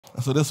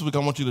So this week I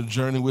want you to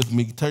journey with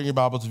me. Turn your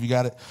Bibles if you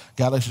got it.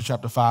 Galatians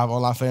chapter 5.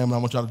 Online family, I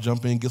want y'all to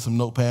jump in, get some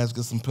notepads,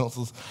 get some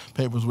pencils,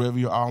 papers, wherever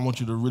you are. I want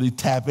you to really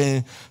tap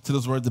in to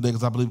this word today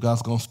because I believe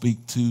God's going to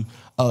speak to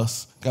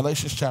us.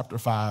 Galatians chapter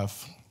 5.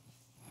 For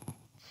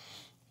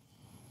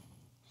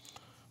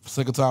the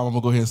sake of time, I'm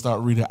going to go ahead and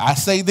start reading. I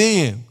say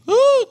then,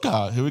 oh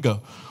God, here we go.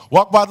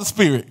 Walk by the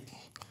Spirit,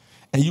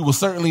 and you will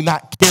certainly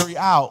not carry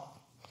out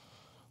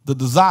the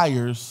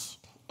desires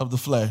of the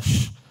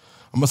flesh.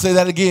 I'm going to say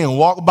that again.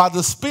 Walk by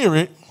the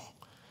Spirit,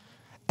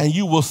 and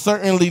you will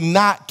certainly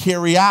not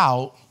carry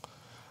out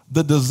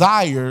the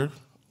desire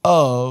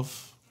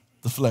of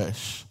the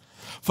flesh.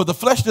 For the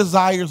flesh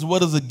desires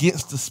what is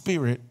against the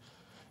Spirit,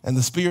 and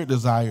the Spirit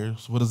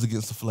desires what is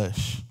against the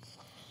flesh.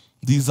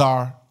 These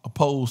are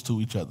opposed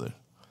to each other,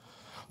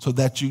 so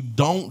that you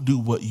don't do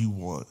what you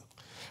want.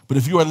 But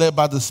if you are led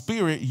by the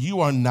Spirit,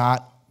 you are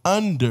not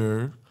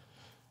under.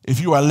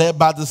 If you are led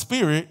by the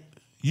Spirit,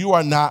 you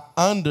are not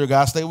under.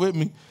 God, stay with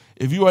me.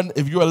 If you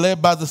are led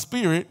by the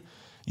Spirit,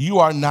 you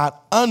are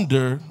not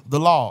under the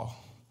law.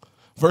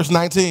 Verse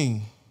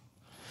 19.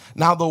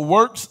 Now the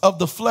works of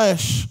the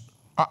flesh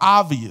are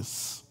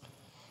obvious.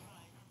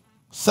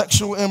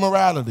 Sexual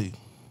immorality.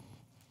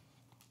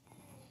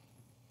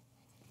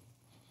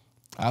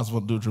 I just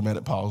want to do a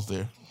dramatic pause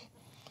there.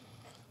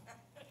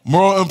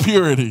 Moral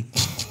impurity.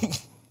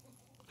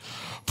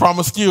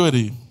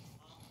 Promiscuity.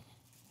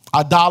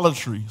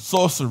 Idolatry,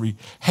 sorcery,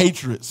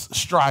 hatreds,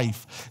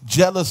 strife,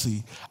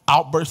 jealousy,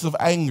 outbursts of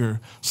anger,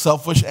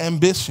 selfish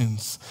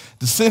ambitions,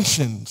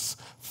 dissensions,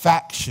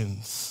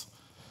 factions,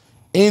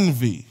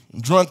 envy,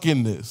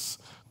 drunkenness,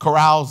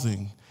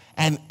 carousing,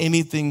 and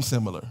anything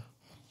similar.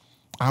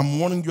 I'm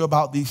warning you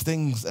about these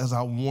things as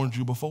I warned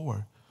you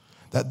before,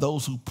 that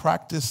those who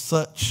practice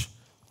such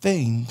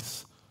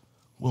things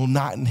will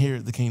not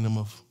inherit the kingdom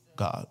of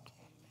God.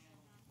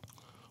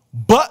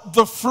 But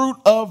the fruit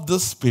of the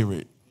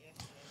Spirit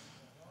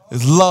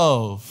is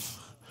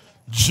love,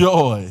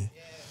 joy,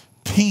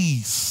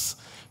 peace,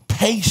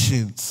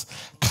 patience,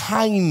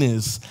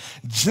 kindness,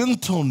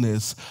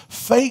 gentleness,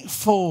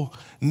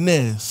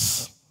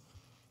 faithfulness,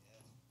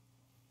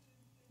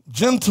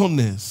 and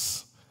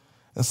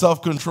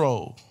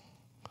self-control.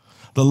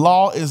 The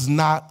law is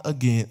not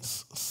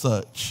against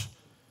such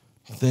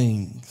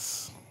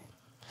things.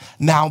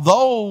 Now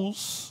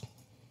those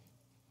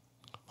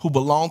who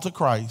belong to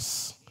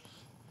Christ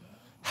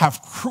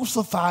have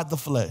crucified the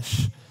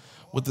flesh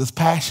with its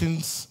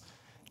passions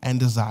and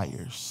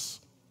desires.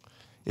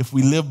 If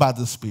we live by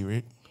the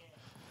Spirit,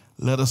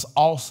 let us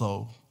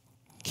also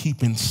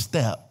keep in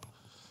step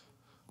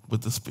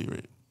with the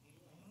Spirit.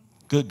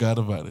 Good God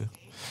about it.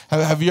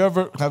 Have you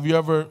ever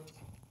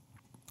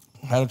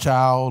had a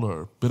child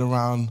or been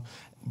around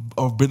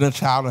or been a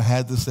child and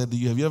had this said to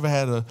you? Have you ever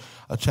had a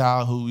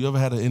child you ever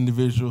had an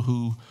individual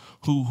who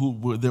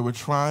they were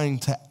trying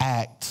to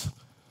act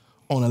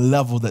on a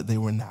level that they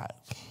were not?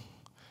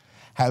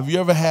 Have you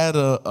ever had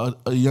a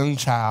young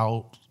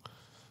child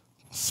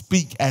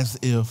speak as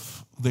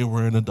if they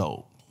were an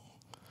adult?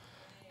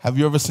 Have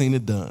you ever seen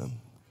it done?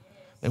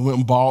 They went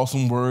and borrowed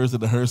some words that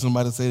they heard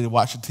somebody say. They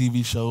watched a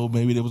TV show,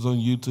 maybe it was on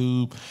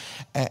YouTube,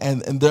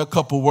 and there are a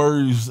couple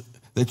words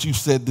that you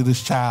said to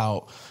this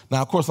child.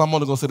 Now, of course, I'm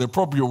only going to say the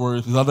appropriate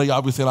words because I know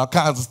y'all be saying all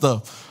kinds of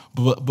stuff,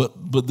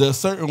 but there are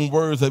certain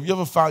words. Have you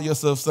ever found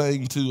yourself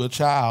saying to a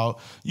child,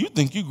 "You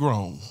think you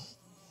grown"?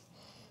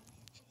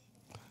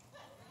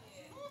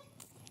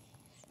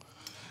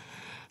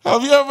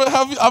 Have you ever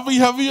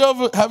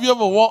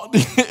walked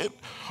in,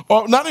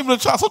 or not even a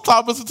child,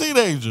 sometimes it's a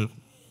teenager,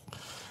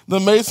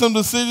 that made some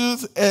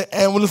decisions,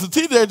 and when it's a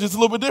teenager, it's a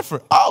little bit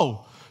different.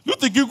 Oh, you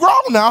think you're grown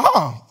now,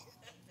 huh?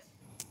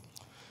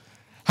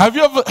 Have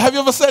you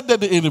ever said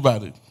that to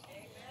anybody? Amen.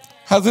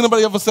 Has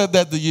anybody ever said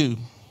that to you?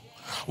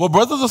 Well,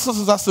 brothers and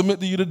sisters, I submit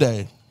to you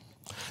today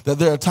that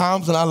there are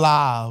times in our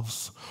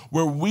lives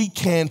where we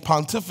can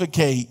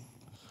pontificate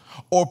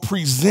or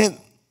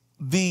present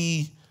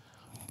the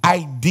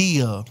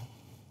idea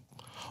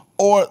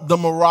or the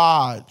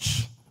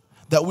mirage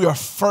that we are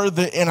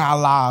further in our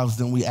lives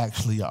than we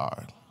actually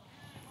are.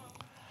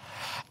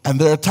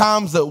 And there are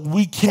times that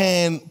we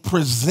can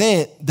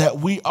present that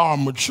we are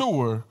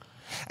mature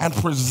and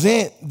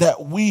present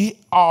that we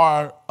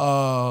are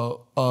the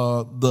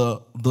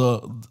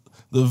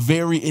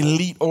very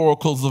elite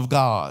oracles of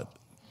God.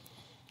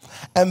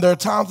 And there are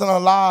times in our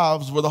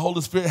lives where the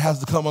Holy Spirit has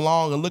to come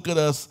along and look at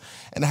us,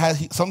 and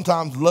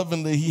sometimes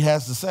lovingly he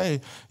has to say,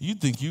 "You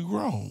think you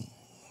grown."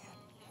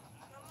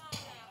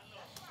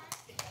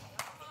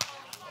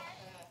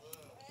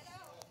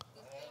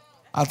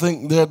 I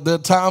think there are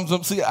times,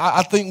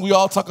 I think we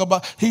all talk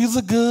about, he's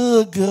a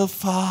good, good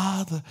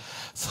father.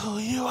 So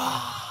you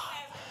are.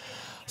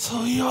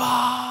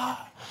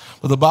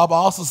 But the Bible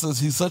also says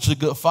he's such a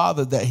good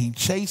father that he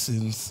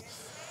chastens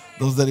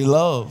those that he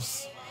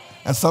loves.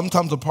 And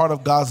sometimes a part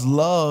of God's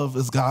love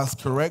is God's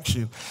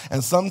correction.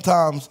 And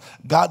sometimes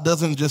God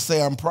doesn't just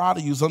say, "I'm proud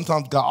of you."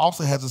 Sometimes God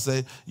also has to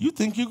say, "You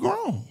think you're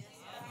grown.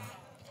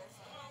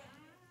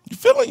 You're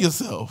feeling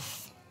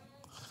yourself."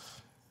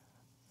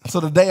 So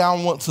today I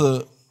want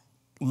to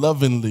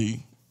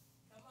lovingly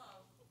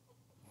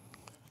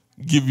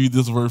give you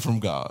this word from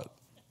God.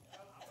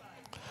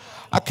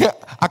 I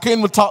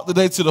came to talk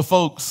today to the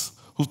folks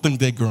who think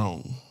they're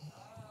grown.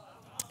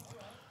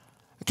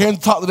 I came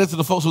to talk today to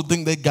the folks who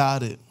think they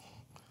got it.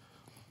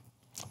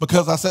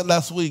 Because I said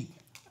last week,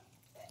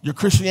 your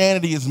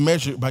Christianity is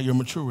measured by your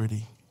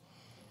maturity.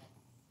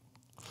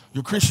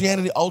 Your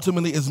Christianity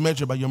ultimately is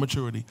measured by your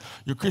maturity.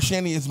 Your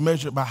Christianity is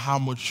measured by how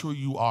mature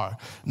you are.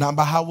 Not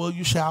by how well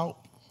you shout.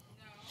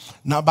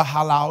 Not by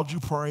how loud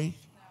you pray.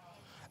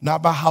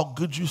 Not by how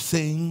good you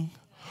sing.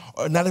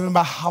 Or not even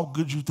by how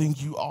good you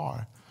think you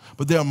are.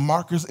 But there are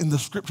markers in the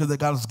scripture that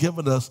God has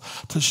given us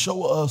to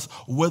show us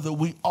whether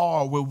we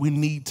are where we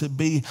need to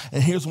be.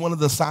 And here's one of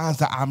the signs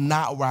that I'm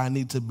not where I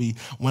need to be.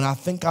 When I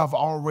think I've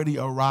already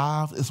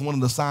arrived, it's one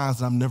of the signs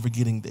that I'm never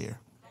getting there.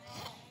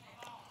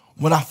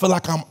 When I feel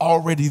like I'm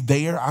already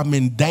there, I'm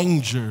in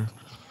danger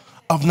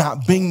of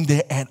not being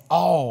there at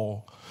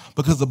all.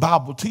 Because the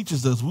Bible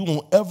teaches us we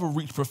won't ever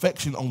reach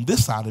perfection on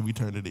this side of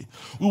eternity.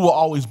 We will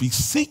always be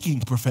seeking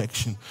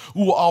perfection.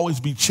 We will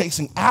always be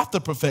chasing after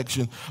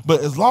perfection.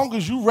 But as long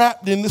as you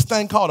wrapped in this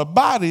thing called a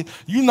body,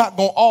 you're not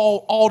going to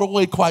all the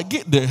way quite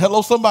get there.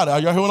 Hello, somebody. Are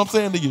y'all hear what I'm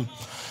saying to you?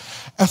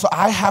 And so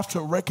I have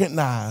to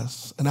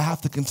recognize, and I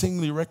have to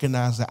continually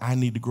recognize that I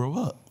need to grow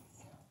up.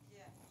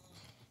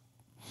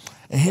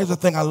 And here's the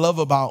thing I love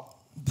about,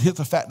 here's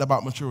the fact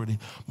about maturity.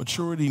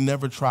 Maturity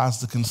never tries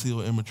to conceal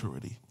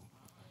immaturity.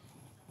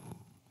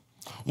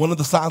 One of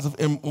the signs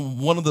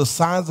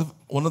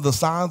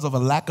of a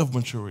lack of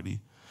maturity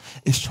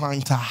is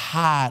trying to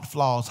hide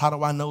flaws. How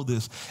do I know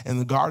this? In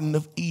the Garden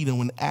of Eden,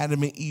 when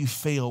Adam and Eve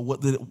failed,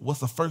 what's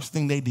the first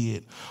thing they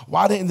did?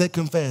 Why didn't they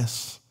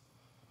confess?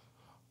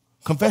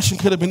 Confession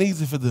could have been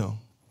easy for them.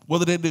 What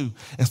did they do?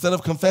 Instead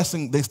of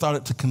confessing, they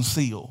started to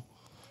conceal.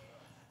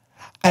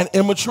 And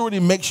immaturity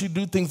makes you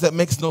do things that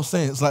makes no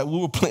sense. Like we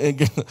were playing,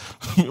 me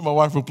and my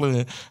wife were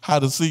playing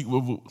hide and seek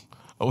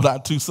with our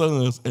two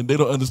sons, and they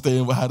don't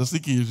understand what hide and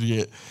seek is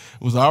yet. It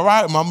was all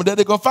right, mom and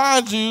daddy gonna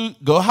find you,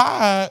 go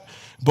hide.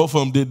 Both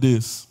of them did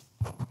this.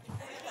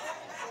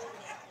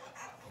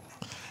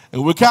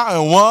 And we're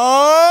counting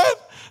 1,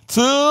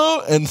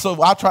 2, and so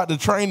I tried to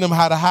train them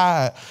how to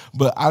hide,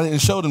 but I didn't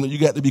show them that you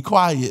got to be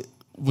quiet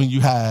when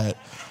you hide.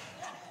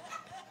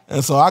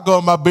 And so I go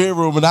in my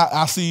bedroom and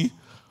I see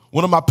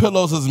one of my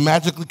pillows has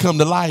magically come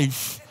to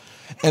life.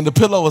 And the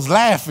pillow was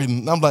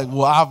laughing. I'm like,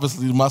 well,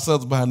 obviously my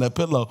son's behind that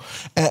pillow.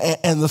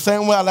 And the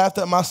same way I laughed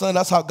at my son,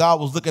 that's how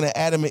God was looking at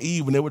Adam and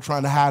Eve when they were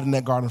trying to hide in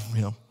that garden from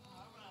him.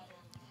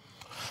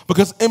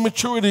 Because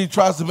immaturity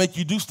tries to make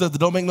you do stuff that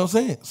don't make no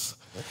sense.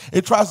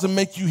 It tries to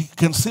make you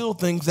conceal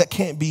things that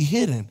can't be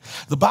hidden.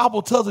 The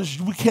Bible tells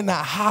us we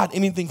cannot hide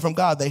anything from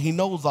God, that he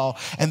knows all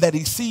and that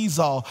he sees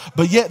all.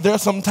 But yet there are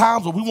some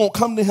times where we won't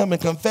come to him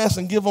and confess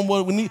and give him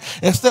what we need.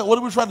 Instead, what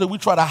do we try to do? We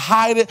try to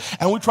hide it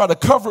and we try to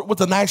cover it with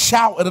a nice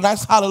shout and a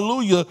nice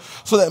hallelujah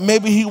so that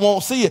maybe he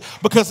won't see it.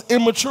 Because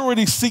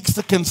immaturity seeks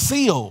to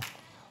conceal.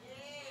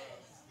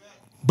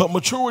 But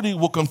maturity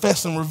will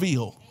confess and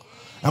reveal.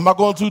 Am I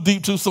going too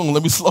deep too soon?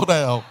 Let me slow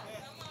down.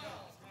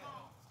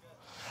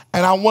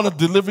 And I want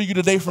to deliver you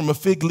today from a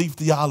fig leaf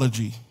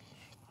theology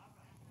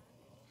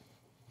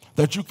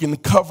that you can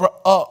cover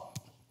up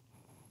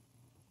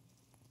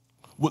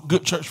with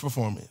good church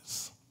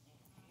performance.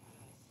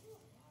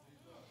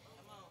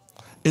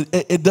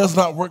 It does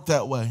not work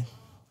that way.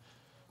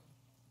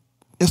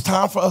 It's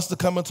time for us to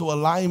come into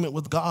alignment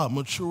with God,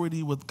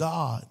 maturity with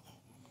God.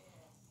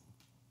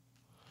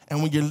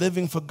 And when you're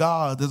living for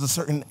God, there's a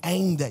certain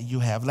aim that you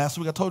have. Last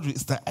week I told you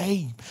it's the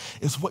aim.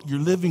 It's what you're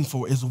living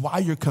for. It's why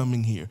you're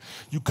coming here.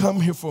 You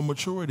come here for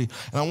maturity.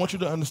 And I want you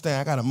to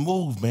understand, I got to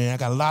move, man. I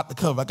got a lot to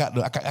cover.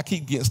 I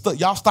keep getting stuck.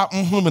 Y'all stop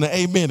and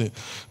amen.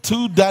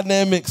 2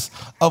 dynamics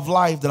of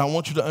life that I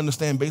want you to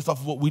understand based off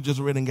of what we just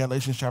read in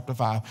Galatians chapter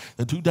 5.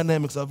 The 2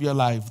 dynamics of your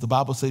life. The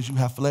Bible says you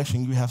have flesh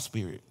and you have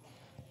spirit.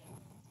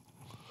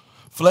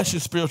 Flesh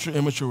is spiritual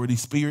immaturity.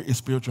 Spirit is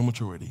spiritual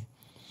maturity.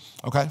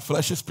 Okay?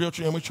 Flesh is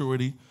spiritual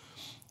immaturity.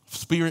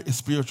 Spirit is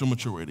spiritual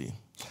maturity.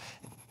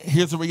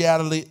 Here's the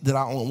reality that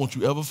I don't want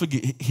you to ever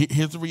forget.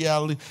 Here's the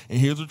reality and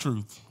here's the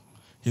truth.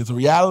 Here's the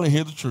reality and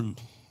here's the truth.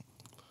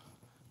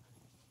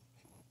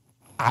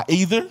 I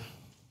either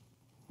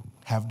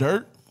have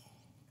dirt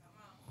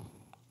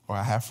or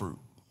I have fruit.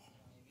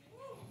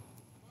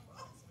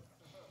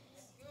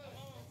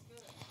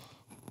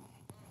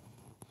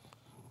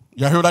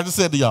 Y'all heard what I just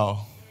said to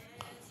y'all?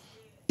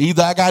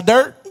 Either I got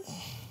dirt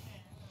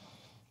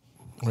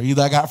or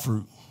either I got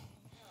fruit.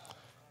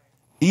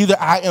 Either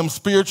I am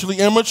spiritually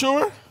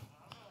immature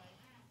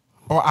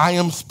or I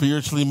am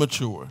spiritually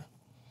mature.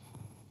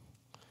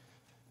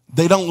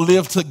 They don't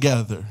live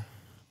together.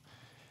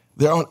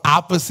 They're on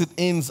opposite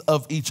ends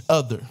of each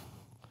other.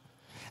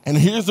 And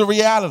here's the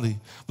reality.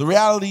 The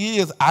reality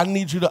is, I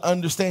need you to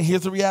understand,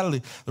 here's the reality.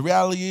 The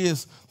reality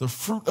is the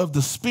fruit of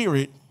the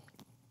Spirit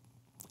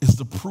is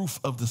the proof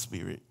of the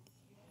Spirit.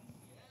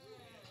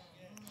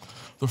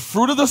 The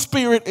fruit of the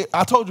Spirit,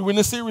 I told you, we're in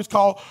this series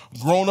called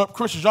Grown Up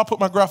Christians. Y'all put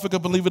my graphic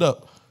up and leave it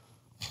up.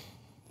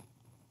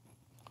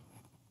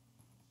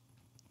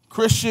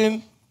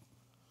 Christian,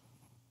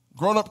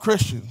 grown-up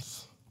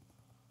Christians,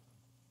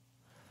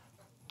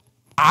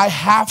 I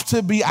have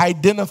to be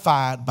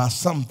identified by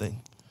something.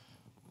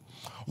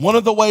 One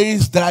of the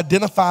ways that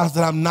identifies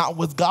that I'm not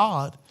with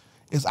God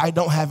is I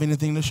don't have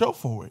anything to show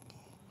for it.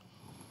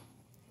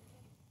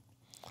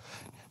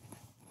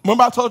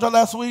 Remember I told y'all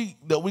last week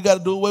that we got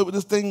to do away with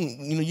this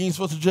thing, you ain't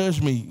supposed to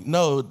judge me.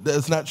 No,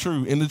 that's not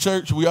true. In the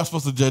church, we are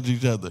supposed to judge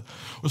each other.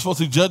 We're supposed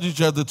to judge each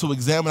other to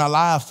examine our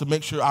lives to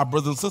make sure our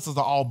brothers and sisters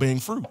are all bearing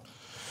fruit.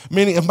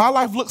 Meaning, if my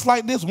life looks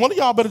like this, one of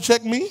y'all better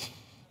check me.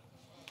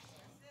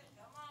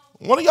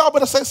 One of y'all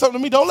better say something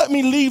to me. Don't let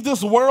me leave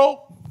this world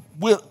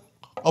with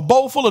a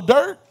bowl full of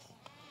dirt.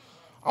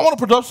 I want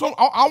to produce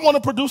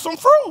some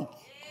fruit.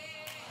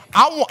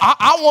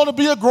 I want to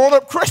be a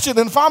grown-up Christian.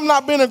 And if I'm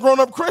not being a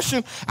grown-up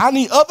Christian, I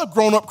need other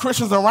grown-up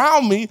Christians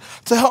around me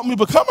to help me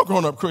become a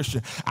grown-up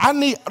Christian.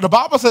 The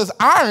Bible says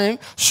iron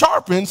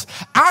sharpens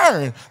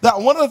iron.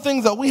 That one of the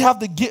things that we have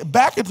to get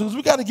back into is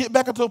we got to get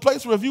back into a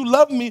place where if you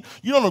love me,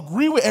 you don't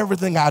agree with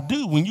everything I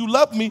do. When you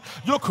love me,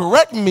 you'll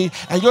correct me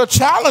and you'll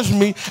challenge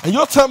me and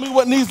you'll tell me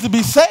what needs to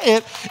be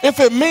said if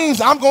it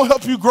means I'm going to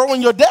help you grow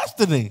in your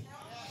destiny.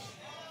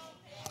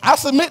 I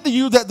submit to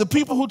you that the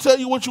people who tell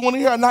you what you want to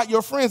hear are not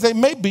your friends. They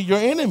may be your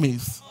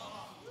enemies.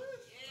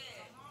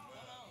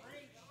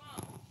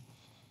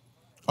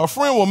 A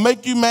friend will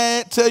make you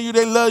mad, tell you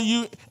they love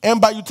you,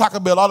 and buy you Taco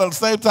Bell all at the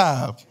same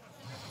time.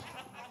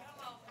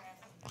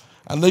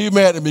 I know you're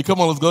mad at me. Come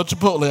on, let's go to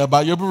Chipotle. I'll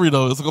buy you a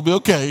burrito. It's going to be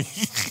okay.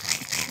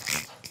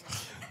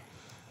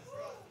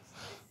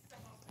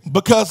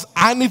 Because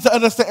I need to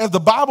understand, the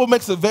Bible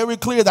makes it very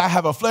clear that I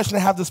have a flesh and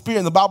I have the spirit.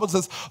 And the Bible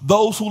says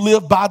those who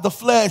live by the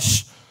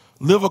flesh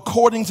live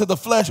according to the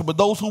flesh, but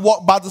those who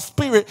walk by the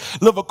Spirit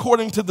live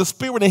according to the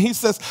Spirit. And he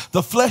says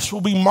the flesh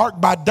will be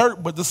marked by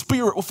dirt, but the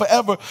Spirit will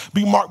forever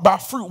be marked by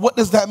fruit. What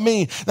does that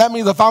mean? That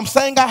means if I'm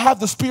saying I have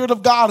the Spirit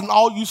of God and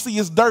all you see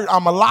is dirt,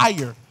 I'm a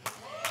liar.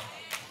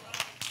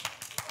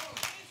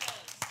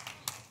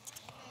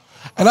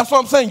 And that's what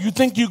I'm saying. You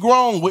think you're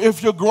grown. Well,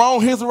 if you're grown,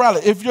 here's the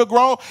reality. If you're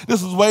grown,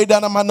 this is way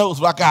down in my notes.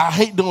 Like, I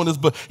hate doing this,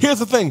 but here's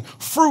the thing.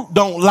 Fruit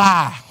don't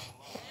lie.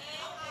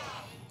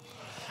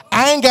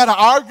 I ain't got to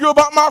argue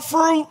about my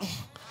fruit.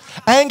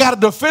 I ain't got to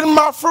defend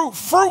my fruit.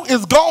 Fruit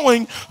is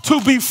going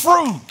to be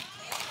fruit.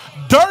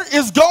 Dirt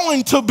is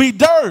going to be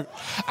dirt.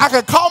 I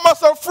can call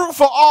myself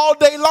fruitful all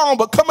day long,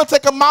 but come and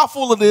take a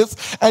mouthful of this.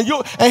 And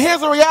here's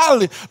the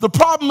reality. The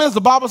problem is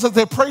the Bible says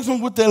they praise me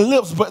with their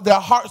lips, but their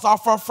hearts are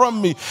far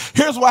from me.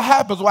 Here's what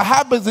happens. What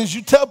happens is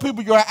you tell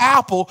people you're an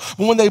apple,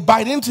 but when they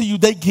bite into you,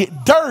 they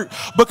get dirt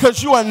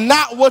because you are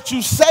not what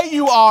you say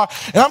you are.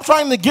 And I'm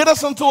trying to get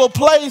us into a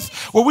place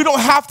where we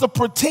don't have to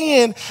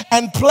pretend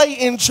and play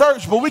in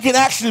church, but we can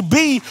actually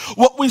be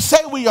what we say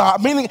we are.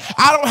 Meaning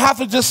I don't have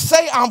to just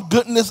say I'm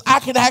goodness. I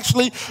can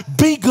actually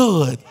be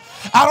good.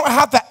 I don't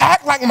have to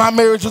act like my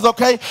marriage is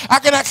okay. I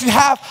can actually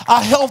have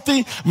a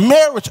healthy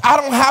marriage. I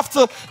don't have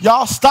to,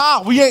 y'all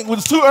stop.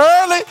 It's too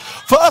early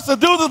for us to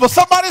do this, but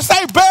somebody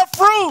say bear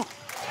fruit.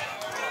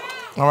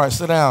 All right,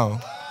 sit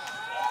down.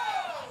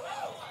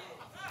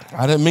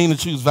 I didn't mean to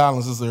choose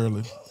violence this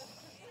early.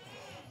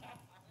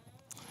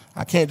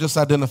 I can't just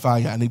identify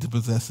it. I need to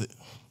possess it.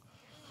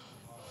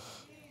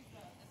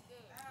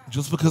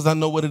 Just because I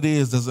know what it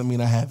is doesn't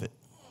mean I have it.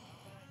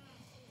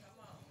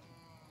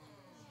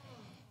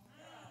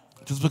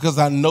 Just because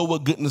I know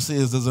what goodness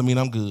is doesn't mean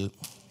I'm good.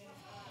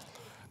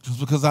 Just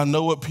because I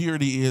know what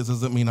purity is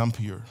doesn't mean I'm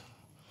pure.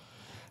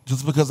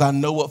 Just because I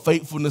know what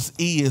faithfulness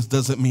is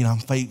doesn't mean I'm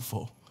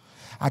faithful.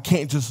 I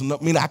can't just know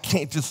the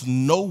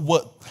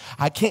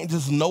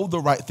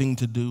right thing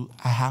to do.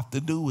 I have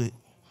to do it.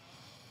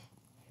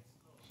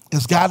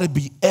 It's got to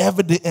be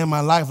evident in my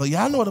life. Like,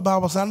 yeah, I know what the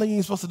Bible says. I know you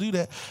ain't supposed to do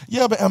that.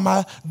 Yeah, but am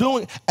I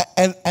doing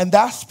it? And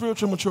that's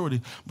spiritual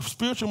maturity.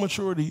 Spiritual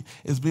maturity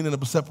is being able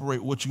to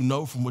separate what you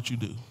know from what you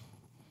do.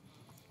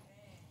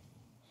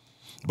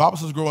 The Bible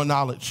says grow in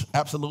knowledge.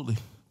 Absolutely.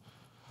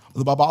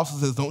 The Bible also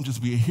says don't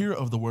just be a hearer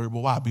of the word, but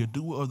why? Be a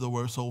doer of the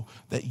word so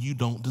that you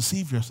don't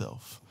deceive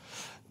yourself.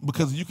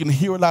 Because you can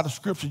hear a lot of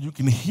scripture. You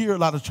can hear a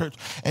lot of church.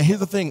 And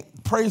here's the thing.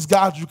 Praise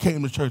God you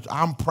came to church.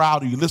 I'm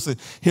proud of you. Listen,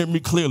 hear me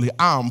clearly.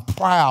 I'm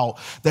proud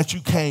that you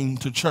came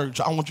to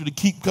church. I want you to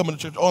keep coming to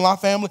church. Online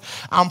family,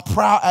 I'm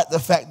proud at the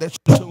fact that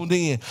you tuned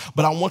in.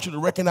 But I want you to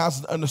recognize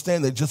and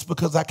understand that just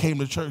because I came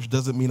to church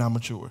doesn't mean I'm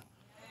mature.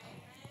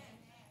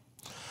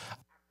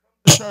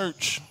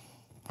 Church.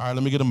 All right,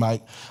 let me get a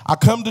mic. I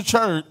come to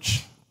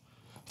church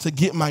to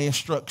get my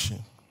instruction.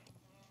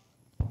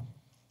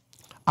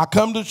 I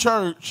come to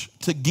church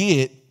to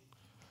get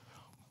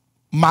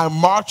my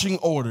marching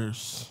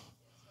orders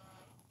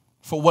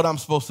for what I'm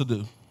supposed to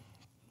do.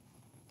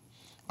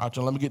 All right,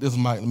 y'all, let me get this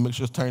mic and make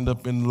sure it's turned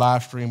up in the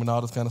live stream and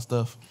all this kind of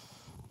stuff.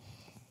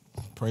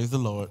 Praise the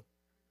Lord. If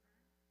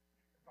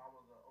I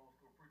was an old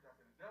school preacher, I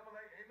said, the devil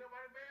ain't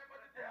nobody mad but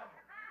the devil.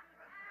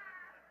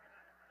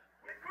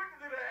 We quick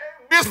to do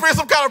that. We experience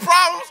some kind of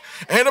problems.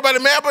 Ain't nobody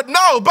mad, but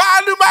no, buy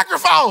a new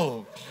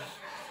microphone.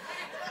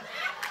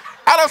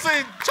 I don't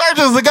see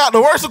churches that got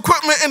the worst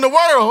equipment in the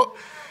world,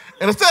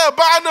 And instead of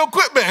buying new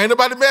equipment, ain't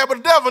nobody mad but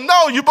the devil.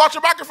 No, you bought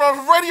your microphone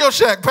from Radio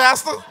Shack,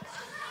 Pastor.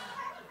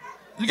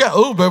 You got,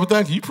 oh, baby,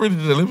 thank you. You pretty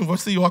today. Let me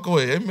see you walk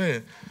away.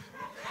 Amen.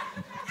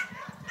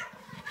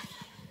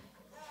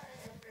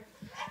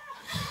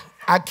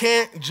 I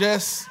can't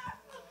just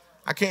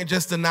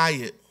deny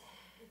it.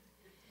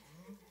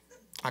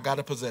 I got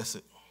to possess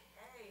it.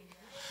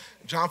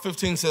 John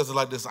 15 says it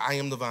like this: I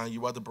am the vine,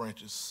 you are the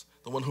branches.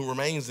 The one who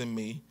remains in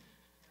me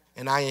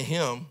and I in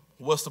him,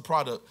 what's the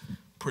product?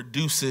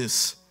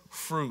 Produces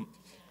fruit.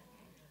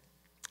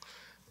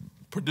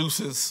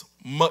 Produces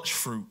much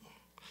fruit.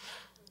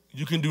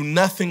 You can do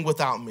nothing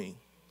without me.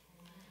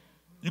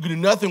 You can do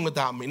nothing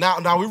without me.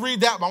 Now we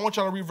read that, but I want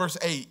y'all to read verse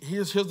 8.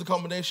 Here's the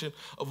combination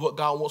of what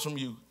God wants from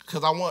you.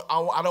 Because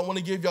I don't want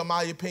to give y'all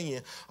my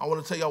opinion. I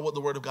want to tell y'all what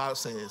the Word of God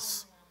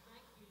says.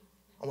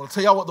 I want to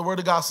tell y'all what the Word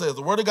of God says.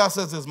 The Word of God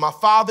says this: my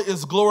Father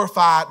is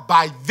glorified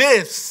by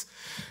this.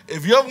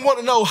 If you ever want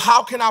to know,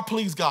 how can I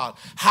please God?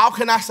 How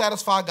can I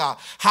satisfy God?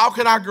 How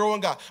can I grow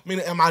in God?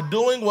 Meaning, am I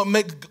doing what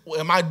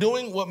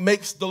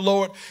makes the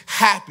Lord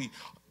happy?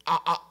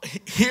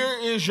 Here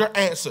is your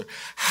answer.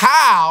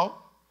 How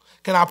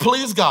can I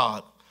please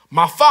God?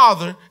 My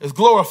Father is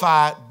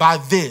glorified by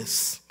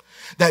this: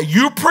 that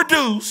you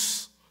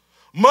produce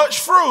much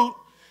fruit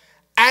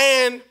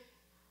and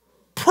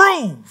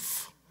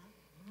prove.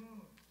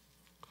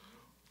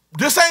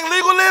 This ain't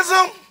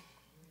legalism.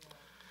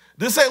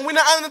 We're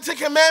not under the 10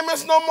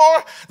 Commandments no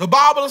more. The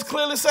Bible is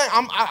clearly saying,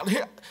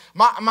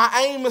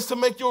 my aim is to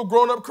make you a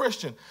grown-up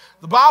Christian.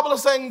 The Bible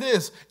is saying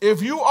this: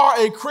 if you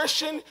are a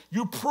Christian,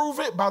 you prove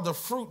it by the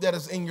fruit that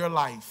is in your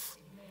life.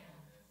 Amen.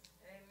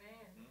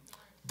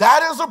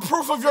 That is a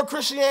proof of your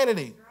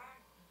Christianity.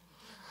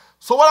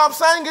 So what I'm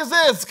saying is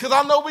this, because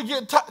I know we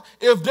get,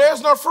 if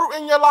there's no fruit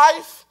in your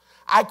life,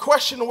 I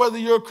question whether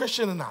you're a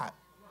Christian or not.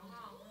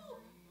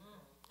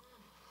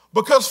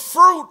 Because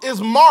fruit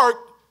is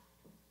marked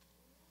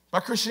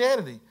by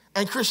Christianity,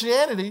 and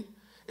Christianity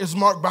is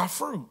marked by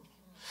fruit.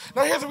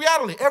 Now here's the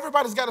reality: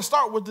 everybody's got to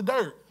start with the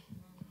dirt.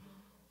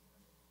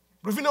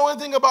 But if you know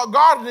anything about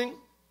gardening,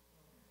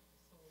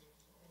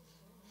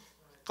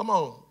 come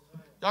on,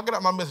 y'all get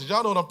out my message.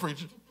 Y'all know what I'm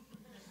preaching.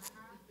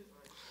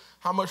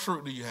 How much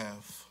fruit do you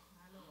have?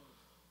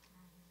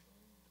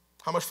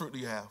 How much fruit do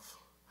you have?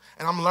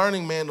 And I'm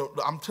learning, man.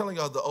 I'm telling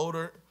y'all, the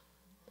older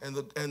and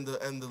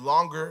the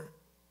longer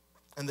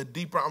and the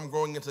deeper I'm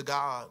growing into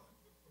God,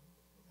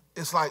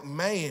 it's like,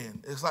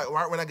 man, it's like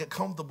right when I get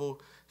comfortable,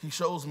 he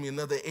shows me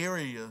another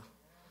area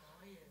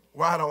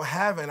where I don't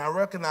have it. And I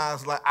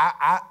recognize, like,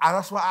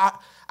 that's why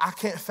I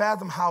can't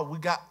fathom how we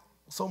got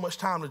so much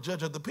time to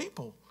judge other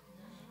people.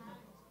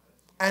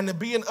 And to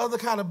be in other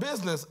kind of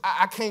business,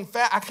 I can't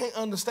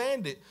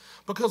understand it.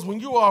 Because when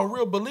you are a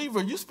real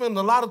believer, you spend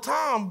a lot of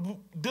time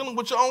dealing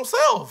with your own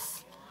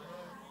self.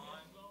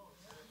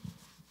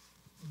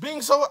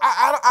 Being so,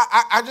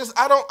 I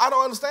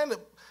don't understand it.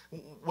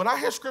 When I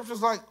hear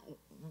scriptures like,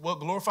 what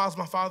glorifies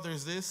my Father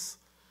is this,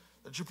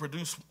 that you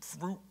produce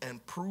fruit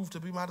and prove to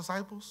be my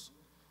disciples.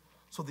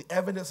 So the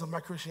evidence of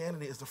my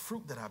Christianity is the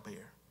fruit that I bear.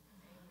 Amen.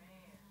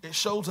 It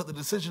shows that the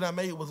decision I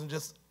made wasn't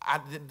just, I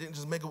didn't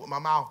just make it with my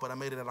mouth, but I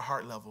made it at a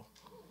heart level.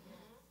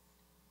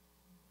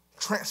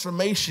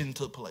 Transformation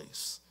took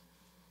place.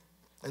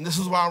 And this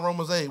is why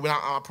Romans 8,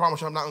 I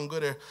promise you I'm not going to go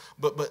there,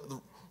 but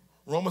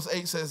Romans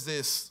 8 says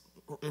this,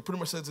 it pretty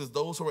much says this: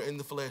 those who are in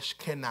the flesh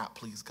cannot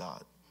please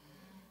God.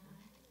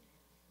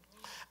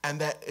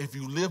 And that if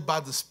you live by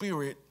the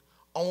Spirit,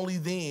 only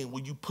then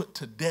will you put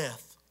to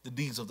death the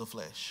deeds of the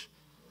flesh.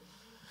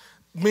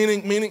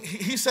 Meaning,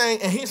 he's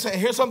saying,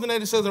 here's something that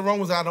he says in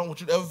Romans. I don't want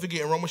you to ever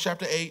forget. In Romans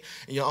chapter 8,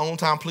 in your own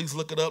time, please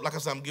look it up. Like I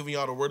said, I'm giving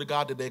y'all the word of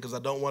God today because I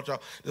don't want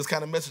y'all, this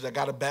kind of message, I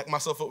got to back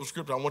myself up with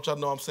scripture. I want y'all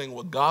to know I'm saying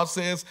what God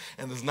says,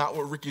 and it's not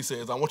what Ricky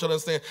says. I want y'all to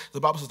understand, the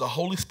Bible says the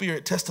Holy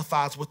Spirit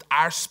testifies with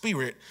our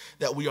spirit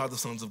that we are the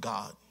sons of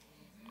God.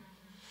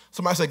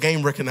 Somebody say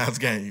game, recognize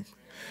game.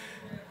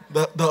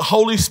 The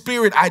Holy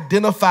Spirit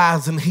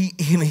identifies and he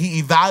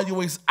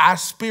evaluates our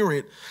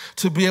spirit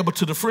to be able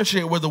to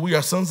differentiate whether we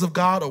are sons of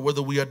God or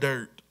whether we are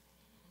dirt.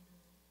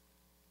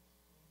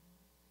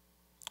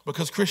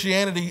 Because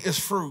Christianity is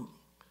fruit.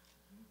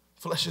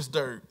 Flesh is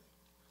dirt.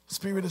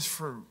 Spirit is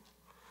fruit.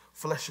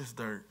 Flesh is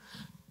dirt.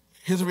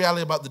 Here's the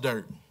reality about the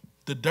dirt.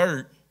 The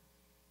dirt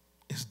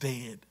is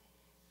dead.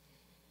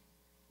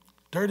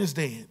 Dirt is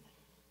dead.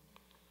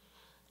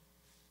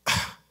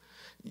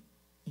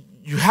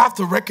 You have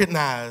to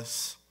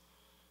recognize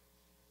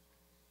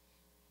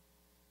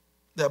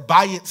that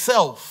by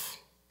itself,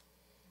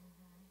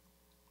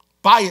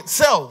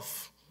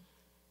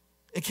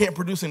 it can't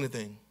produce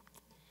anything.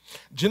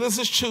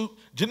 Genesis chapter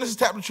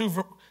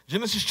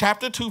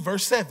 2,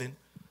 verse 7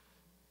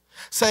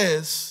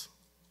 says,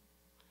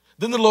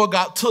 then the Lord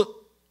God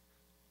took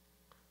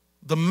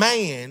the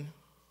man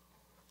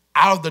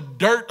out of the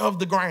dirt of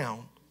the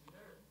ground,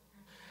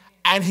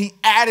 and he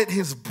added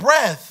his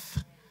breath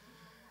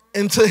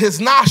into his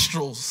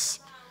nostrils,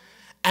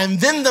 and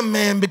then the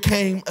man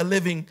became a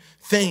living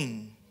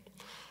thing.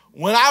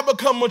 When I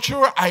become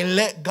mature, I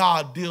let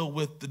God deal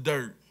with the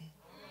dirt.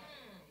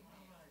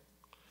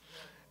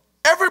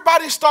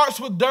 Everybody starts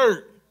with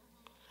dirt.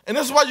 And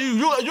this is why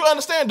you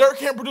understand dirt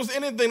can't produce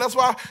anything. That's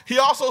why he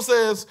also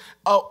says,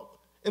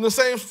 in the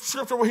same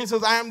scripture where he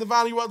says, I am the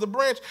vine, you are the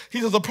branch,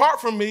 he says, apart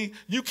from me,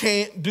 you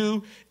can't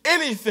do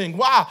anything.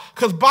 Why?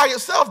 Because by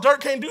itself, dirt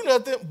can't do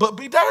nothing but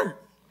be dirt.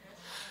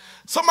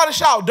 Somebody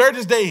shout, dirt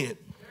is dead.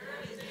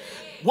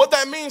 What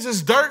that means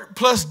is dirt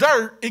plus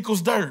dirt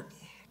equals dirt.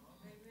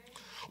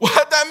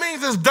 What that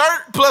means is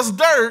dirt plus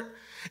dirt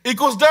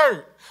equals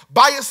dirt.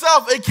 By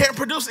itself, it can't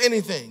produce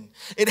anything.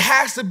 It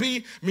has to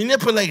be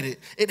manipulated.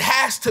 It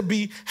has to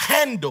be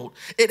handled.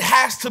 It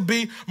has to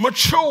be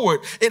matured.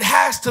 It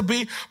has to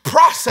be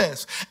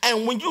processed.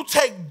 And when you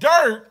take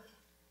dirt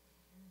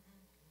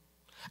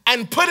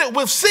and put it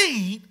with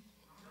seed,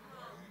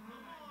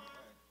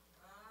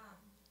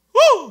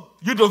 woo,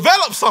 you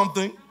develop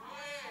something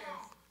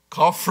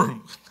called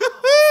fruit.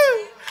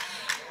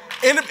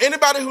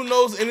 Anybody who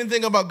knows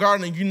anything about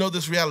gardening, you know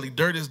this reality.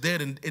 Dirt is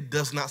dead and it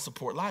does not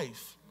support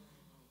life.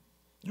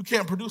 You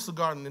can't produce a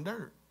garden in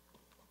dirt.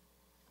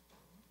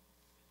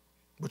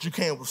 But you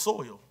can with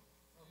soil.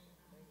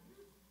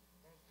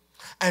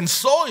 And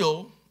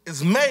soil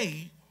is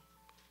made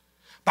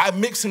by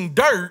mixing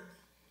dirt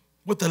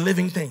with the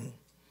living thing.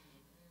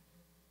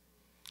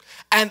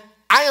 And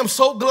I am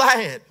so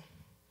glad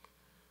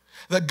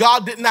that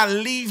God did not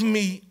leave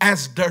me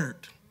as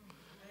dirt.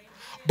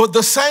 But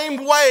the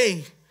same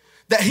way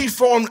that he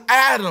formed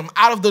Adam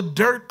out of the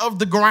dirt of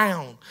the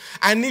ground,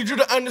 I need you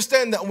to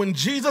understand that when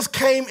Jesus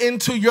came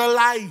into your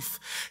life,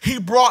 he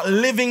brought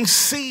living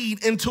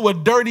seed into a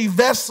dirty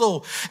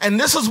vessel. And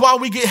this is why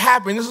we get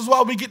happy. And this is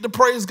why we get to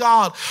praise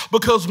God.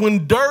 Because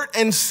when dirt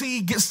and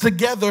seed gets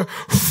together,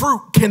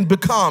 fruit can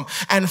become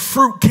and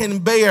fruit can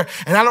bear.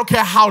 And I don't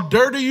care how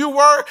dirty you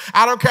were.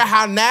 I don't care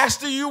how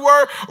nasty you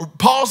were.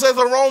 Paul says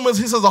in Romans,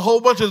 he says a whole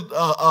bunch of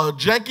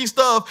janky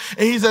stuff.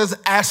 And he says,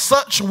 as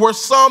such were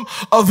some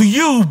of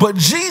you. But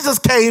Jesus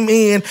came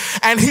in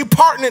and he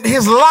partnered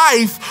his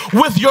life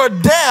with your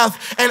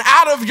death. And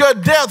out of your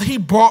death, he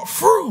brought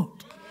fruit.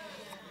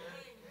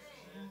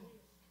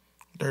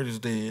 Dirt is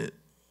dead.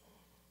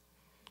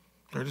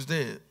 Dirt is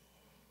dead.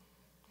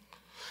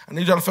 I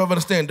need y'all to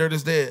understand dirt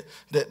is dead.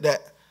 That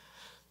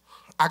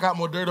I got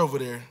more dirt over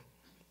there.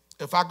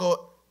 If I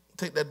go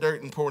take that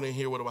dirt and pour it in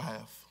here, what do I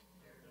have?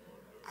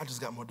 I just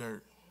got more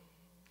dirt.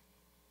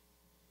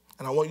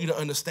 And I want you to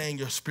understand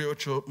your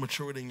spiritual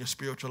maturity in your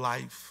spiritual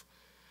life.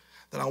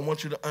 That I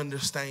want you to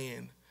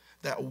understand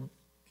that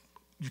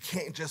you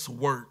can't just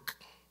work.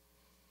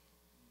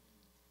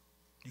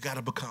 You got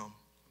to become.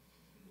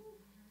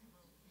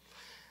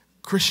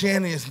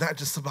 Christianity is not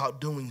just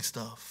about doing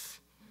stuff.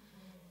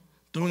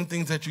 Doing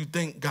things that you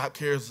think God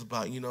cares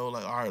about. You know,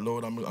 like, all right,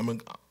 Lord, I'm going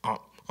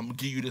to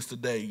give you this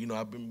today. You know,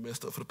 I've been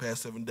messed up for the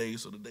past 7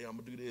 days, so today I'm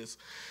going to do this.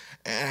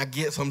 And I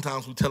get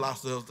sometimes we tell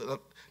ourselves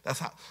that's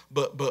how.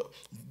 But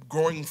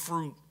growing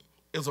fruit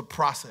is a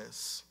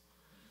process.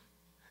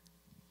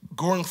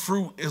 Growing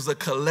fruit is a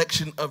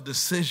collection of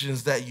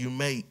decisions that you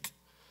make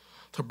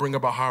to bring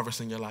about harvest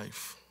in your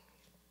life.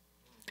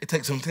 It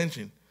takes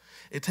intention.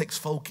 It takes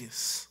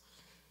focus.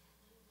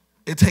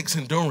 It takes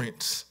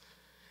endurance.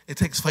 It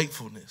takes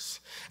faithfulness.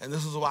 And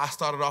this is why I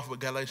started off with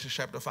Galatians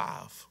chapter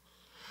 5,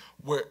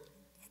 where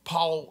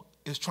Paul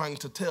is trying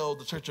to tell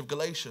the church of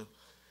Galatia,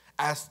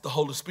 as the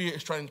Holy Spirit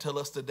is trying to tell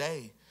us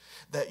today,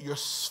 that your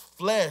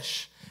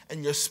flesh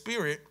and your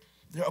spirit,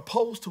 they're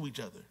opposed to each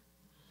other.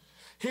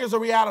 Here's a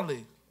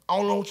reality. I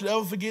don't want you to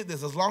ever forget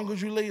this. As long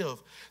as you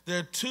live, there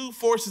are two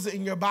forces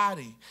in your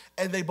body,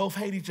 and they both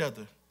hate each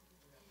other.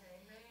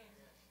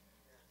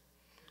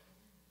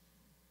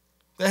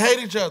 They hate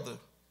each other.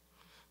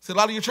 See, a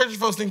lot of your church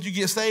folks think you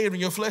get saved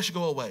and your flesh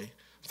go away.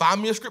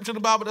 Find me a scripture in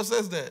the Bible that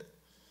says that.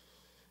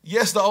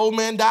 Yes, the old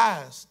man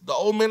dies. The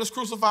old man is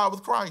crucified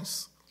with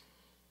Christ.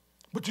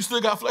 But you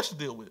still got flesh to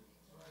deal with.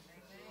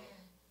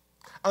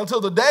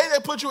 Until the day they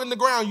put you in the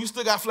ground, you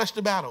still got flesh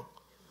to battle.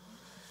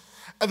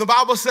 And the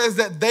Bible says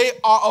that they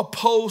are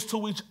opposed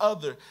to each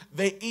other.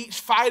 They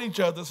each fight each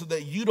other so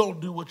that you don't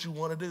do what you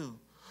want to do.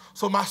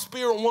 So my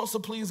spirit wants to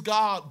please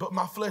God, but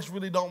my flesh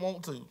really don't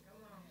want to.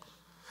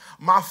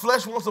 My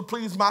flesh wants to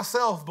please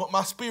myself, but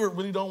my spirit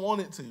really don't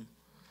want it to.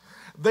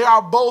 They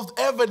are both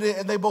evident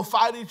and they both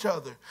fight each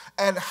other.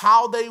 And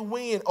how they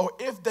win, or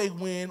if they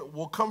win,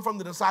 will come from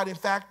the deciding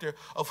factor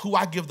of who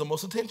I give the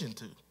most attention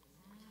to.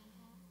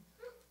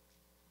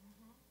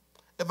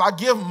 If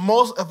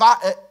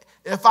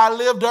I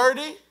live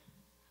dirty,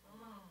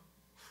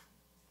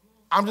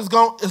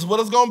 it's what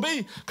it's gonna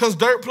be. Because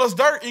dirt plus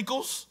dirt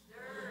equals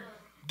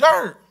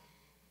dirt.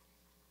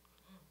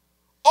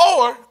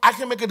 Or I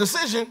can make a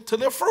decision to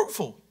live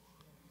fruitful.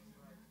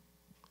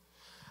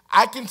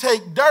 I can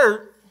take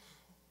dirt,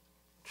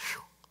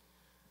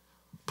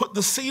 put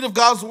the seed of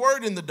God's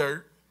word in the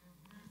dirt,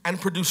 and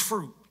produce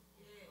fruit.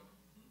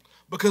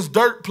 Because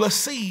dirt plus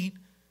seed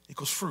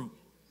equals fruit.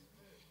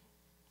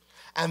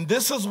 And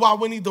this is why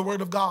we need the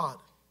word of God.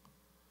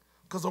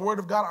 Because the word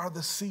of God are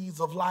the seeds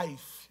of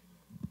life.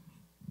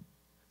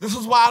 This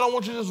is why I don't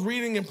want you just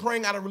reading and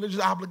praying out of religious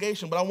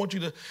obligation, but I want you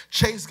to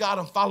chase God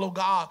and follow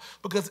God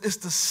because it's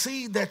the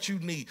seed that you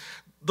need.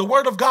 The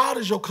word of God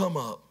is your come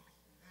up.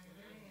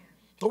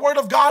 The word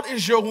of God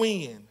is your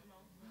win.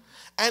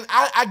 And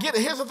I get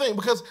it. Here's the thing,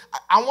 because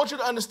I want you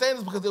to understand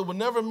this, because it will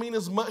never mean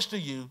as much to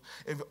you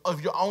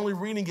if you're only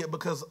reading it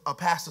because a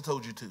pastor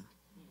told you to.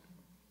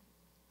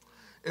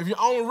 If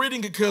you're only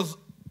reading it because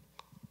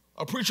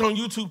a preacher on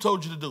YouTube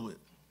told you to do it.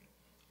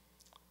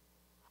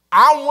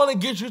 I want to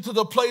get you to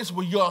the place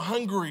where you're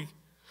hungry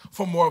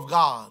for more of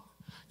God.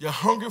 You're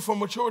hungry for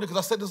maturity,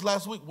 because I said this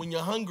last week. When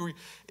you're hungry,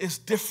 it's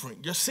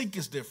different. Your seek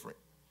is different.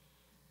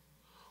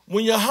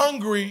 When you're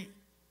hungry,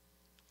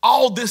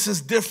 all this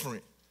is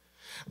different.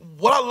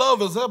 What I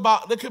love is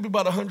there could be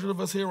about 100 of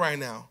us here right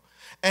now.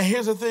 And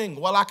here's the thing.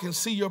 While I can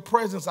see your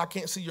presence, I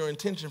can't see your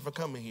intention for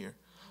coming here.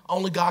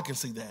 Only God can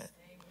see that.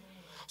 Amen.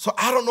 So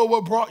I don't know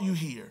what brought you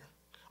here.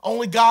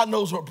 Only God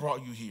knows what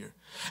brought you here.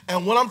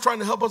 And what I'm trying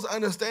to help us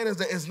understand is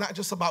that it's not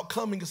just about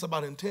coming, it's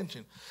about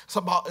intention.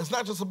 It's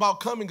not just about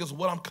coming, it's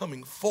what I'm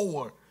coming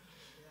for.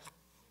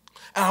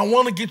 And I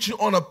want to get you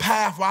on a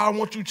path where I don't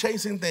want you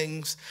chasing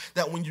things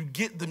that when you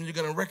get them, you're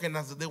going to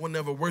recognize that they were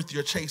never worth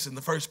your chase in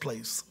the first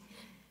place.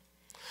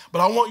 But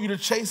I want you to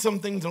chase some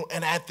things,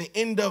 and at the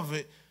end of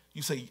it,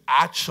 you say,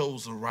 I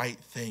chose the right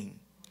thing.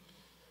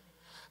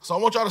 So I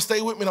want y'all to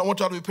stay with me, and I want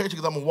y'all to be patient,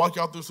 because I'm going to walk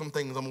y'all through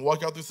some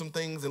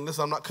things. And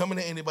listen, I'm not coming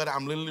to anybody.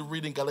 I'm literally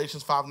reading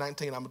Galatians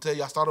 5:19. I'm going to tell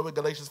you, I started with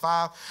Galatians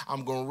 5.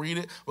 I'm going to read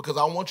it because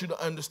I want you to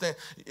understand.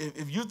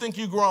 If you think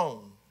you're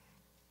grown,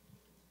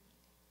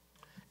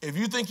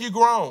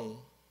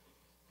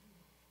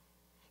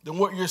 then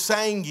what you're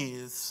saying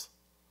is,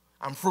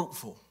 I'm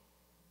fruitful.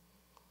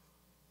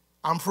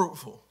 I'm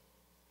fruitful.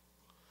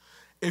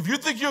 If you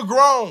think you're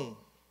grown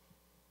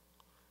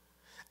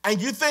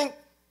and you think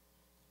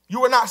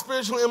you are not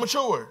spiritually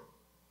immature,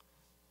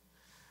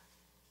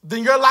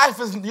 then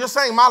you're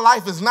saying my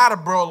life is not a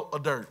bowl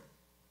of dirt.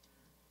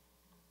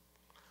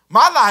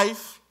 My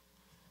life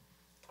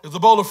is a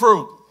bowl of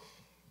fruit.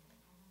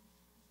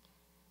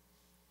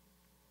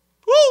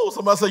 Woo!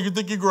 Somebody say, you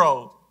think you're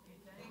grown.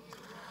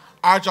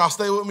 All right, y'all,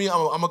 stay with me. I'm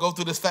going to go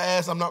through this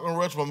fast. I'm not going to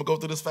rush, but I'm going to go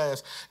through this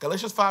fast.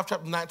 Galatians 5,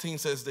 chapter 19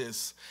 says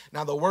this.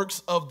 Now, the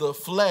works of the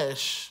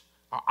flesh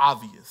are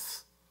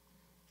obvious.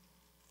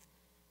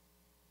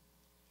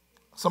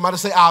 Somebody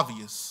say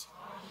obvious.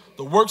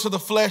 The works of the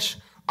flesh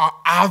are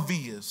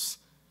obvious.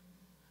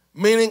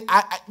 Meaning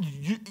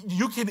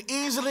you can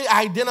easily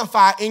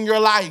identify in your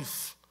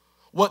life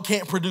what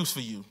can't produce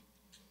for you.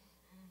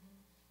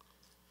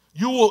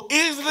 You will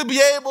easily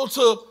be able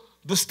to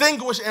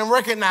distinguish and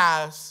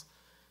recognize,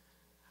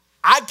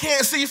 I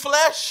can't see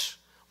flesh,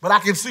 but I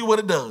can see what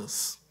it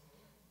does.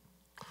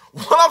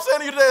 What I'm saying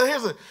to you today,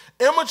 here's it.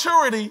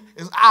 Immaturity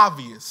is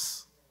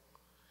obvious.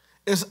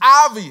 It's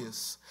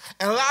obvious.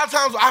 And a lot of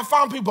times I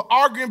find people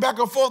arguing back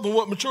and forth on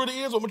what maturity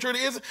is, what maturity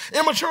isn't.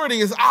 Immaturity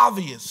is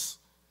obvious.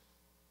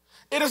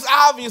 It is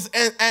obvious.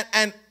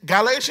 And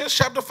Galatians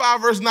chapter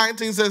 5, verse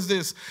 19 says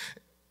this.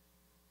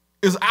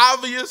 It's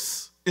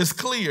obvious, it's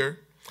clear.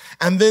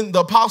 And then the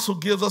apostle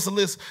gives us a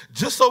list,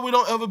 just so we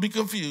don't ever be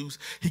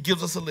confused. He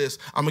gives us a list.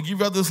 I'm going to give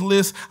y'all this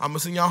list. I'm going to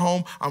send y'all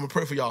home. I'm going to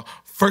pray for y'all.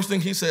 First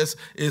thing he says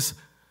is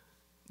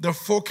there are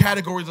 4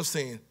 categories of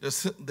sin.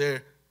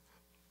 They're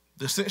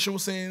sensual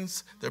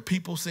sins, they're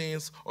people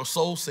sins, or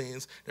soul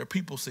sins. They're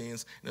people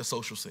sins, and they're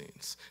social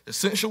sins. They're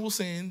sensual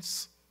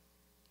sins,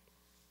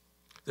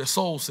 they're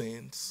soul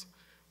sins,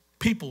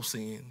 people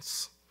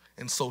sins,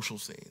 and social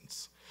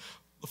sins.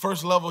 The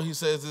first level, he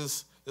says,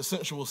 is the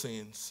sensual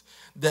sins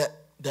that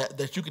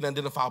you can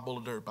identify a bowl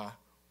of dirt by.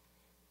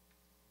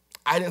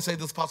 I didn't say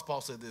this, Apostle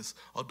Paul said this: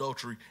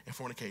 adultery and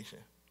fornication.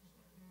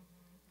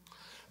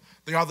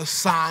 They are the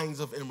signs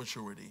of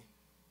immaturity.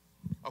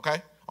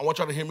 Okay? I want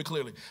y'all to hear me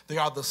clearly. They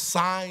are the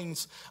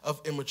signs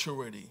of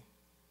immaturity.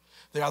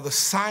 They are the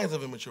signs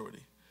of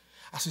immaturity.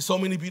 I see so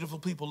many beautiful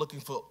people looking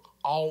for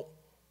all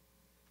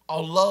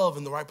love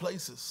in the right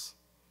places.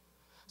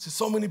 I see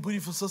so many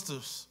beautiful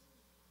sisters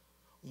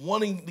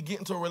wanting to get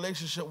into a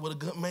relationship with a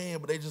good man,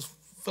 but they just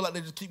feel like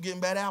they just keep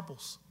getting bad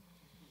apples.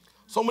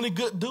 So many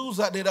good dudes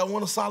out there that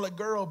want a solid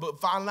girl,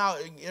 but find out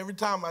every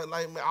time,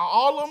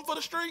 all of them for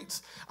the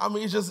streets. I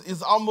mean,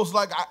 it's almost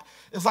like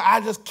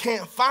I just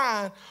can't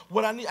find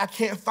what I need. I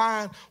can't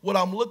find what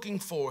I'm looking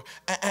for.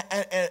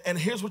 And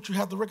here's what you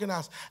have to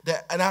recognize.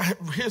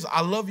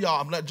 I love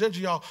y'all. I'm not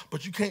judging y'all,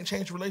 but you can't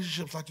change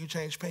relationships like you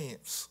change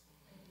pants.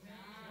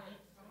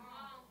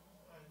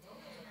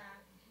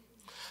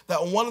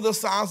 That one of the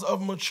signs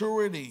of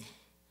maturity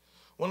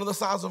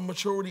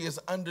is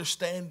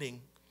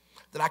understanding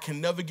that I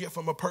can never get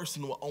from a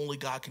person what only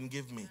God can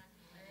give me. Amen.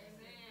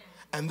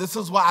 And this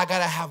is why I got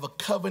to have a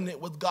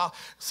covenant with God.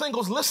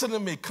 Singles, listen to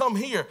me. Come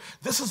here.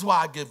 This is why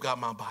I give God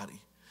my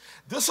body.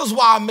 This is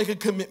why I make a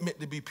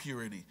commitment to be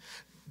purity.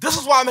 This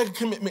is why I make a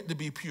commitment to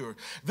be pure.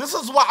 This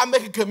is why I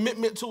make a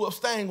commitment to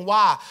abstain.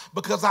 Why?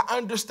 Because I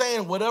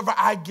understand whatever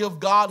I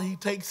give God, he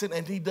takes it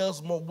and he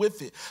does more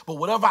with it. But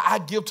whatever I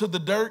give to the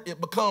dirt,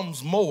 it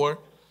becomes more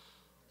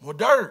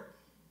dirt.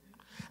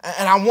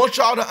 And I want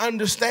y'all to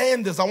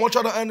understand this. I want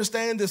y'all to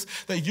understand this,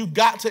 that you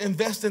got to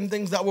invest in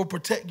things that will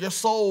protect your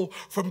soul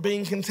from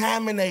being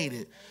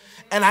contaminated.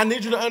 And I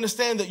need you to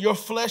understand that your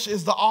flesh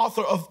is the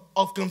author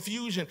of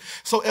confusion.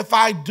 So if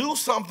I do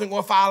something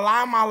or if I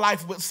align my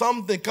life with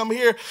something, come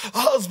here,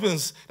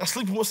 husbands that's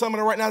sleeping with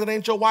somebody right now that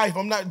ain't your wife.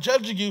 I'm not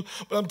judging you,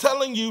 but I'm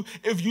telling you,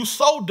 if you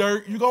sow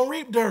dirt, you're going to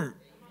reap dirt.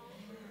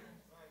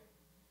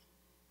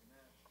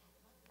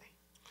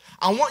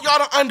 I want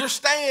y'all to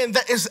understand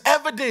that it's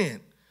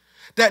evident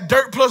that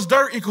dirt plus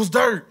dirt equals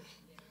dirt.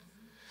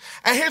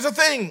 And here's the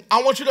thing.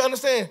 I want you to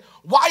understand.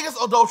 Why is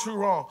adultery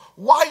wrong?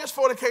 Why is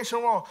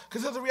fornication wrong?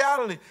 Because here's the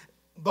reality.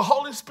 The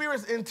Holy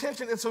Spirit's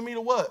intention is for me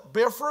to what?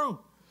 Bear fruit.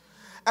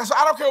 And so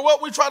I don't care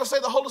what we try to say,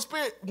 the Holy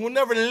Spirit will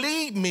never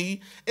lead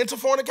me into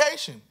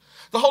fornication.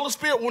 The Holy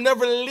Spirit will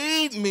never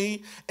lead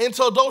me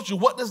into adultery.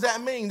 What does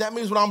that mean? That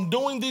means when I'm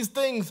doing these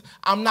things,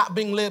 I'm not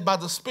being led by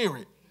the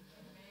Spirit.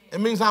 It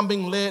means I'm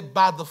being led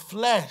by the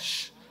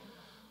flesh.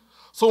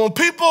 So when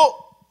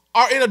people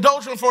are in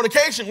adultery and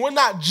fornication, we're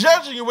not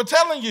judging you, we're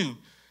telling you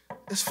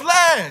it's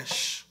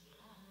flesh.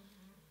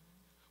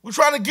 We're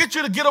trying to get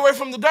you to get away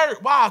from the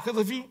dirt. Why? Because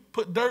if you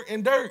put dirt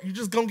in dirt, you're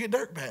just going to get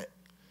dirt back.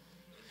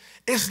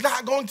 It's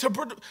not going to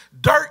produce.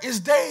 Dirt is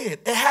dead.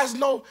 It has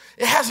no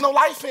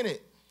life in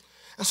it.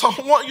 And so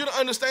I want you to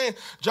understand,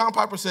 John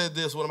Piper said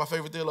this, one of my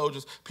favorite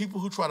theologians,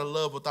 people who try to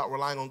love without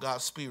relying on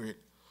God's Spirit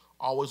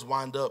always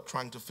wind up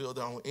trying to fill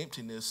their own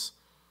emptiness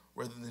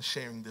rather than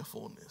sharing their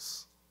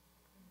fullness.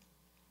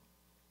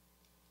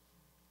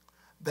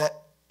 That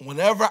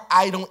whenever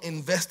I don't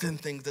invest in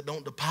things that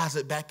don't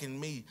deposit back in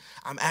me,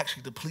 I'm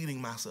actually depleting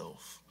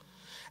myself.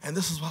 And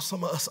this is why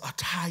some of us are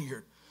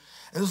tired.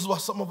 And this is why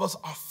some of us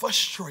are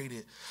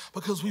frustrated,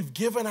 because we've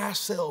given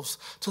ourselves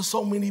to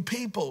so many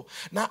people,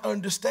 not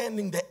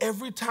understanding that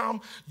every time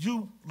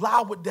you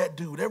lie with that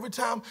dude, every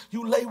time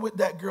you lay with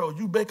that girl,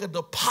 you make a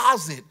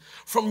deposit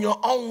from your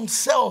own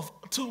self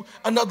to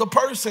another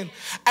person.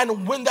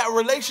 And when that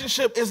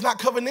relationship is not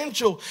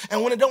covenantal,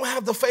 and when it don't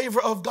have the favor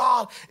of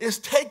God, it's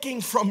taking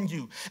from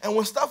you. And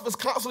when stuff is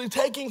constantly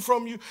taking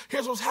from you,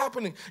 here's what's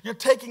happening. You're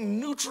taking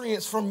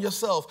nutrients from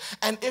yourself.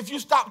 And if you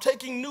stop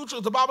taking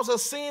nutrients, the Bible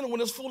says sin, when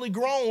it's fully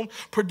grown,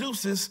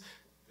 produces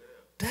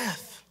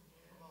death.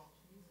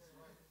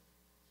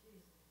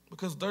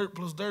 Because dirt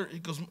plus dirt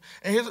equals,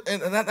 and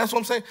that's what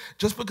I'm saying.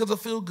 Just because it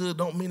feels good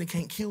don't mean it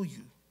can't kill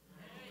you.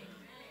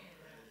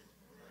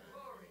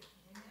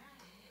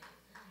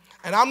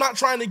 And I'm not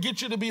trying to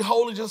get you to be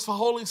holy just for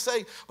holy's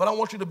sake, but I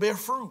want you to bear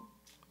fruit.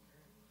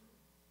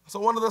 So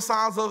one of the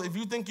signs of, if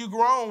you think you're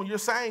grown, you're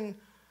saying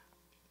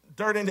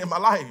dirt ain't in my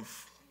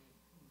life.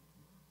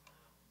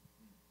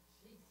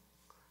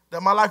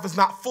 That my life is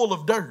not full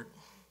of dirt.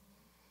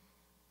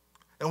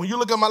 And when you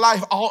look at my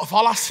life, if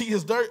all I see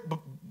is dirt,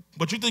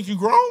 but you think you're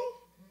grown?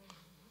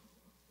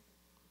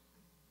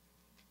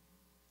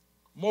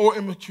 More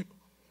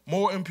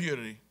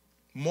impurity,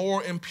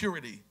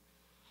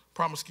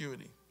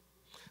 promiscuity.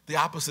 The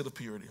opposite of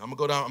purity. I'm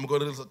going to go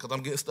to this because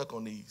I'm getting stuck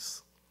on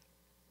these.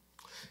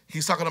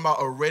 He's talking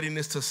about a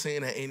readiness to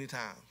sin at any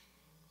time.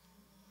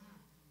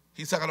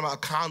 He's talking about a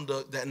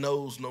conduct that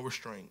knows no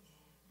restraint.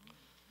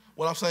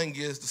 What I'm saying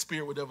is the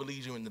Spirit would never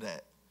lead you into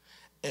that.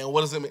 And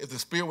what does it mean? If the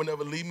Spirit would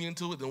never lead me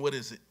into it, then what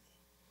is it?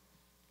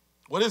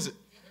 What is it?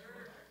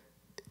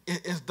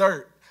 It's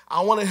dirt.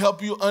 I want to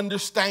help you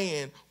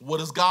understand what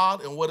is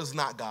God and what is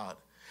not God.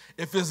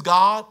 If it's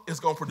God,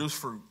 it's going to produce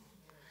fruit.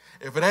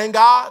 If it ain't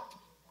God,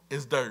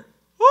 it's dirt.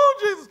 Woo,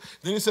 Jesus.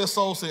 Then he says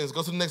soul sins.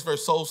 Go to the next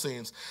verse, soul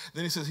sins.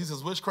 Then he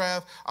says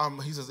witchcraft.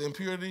 He says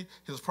impurity.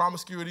 He says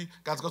promiscuity.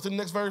 Guys, go to the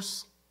next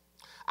verse.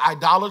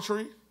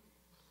 Idolatry,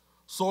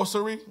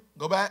 sorcery.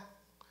 Go back.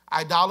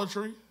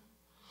 Idolatry,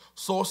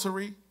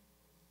 sorcery.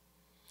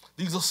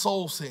 These are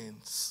soul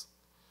sins.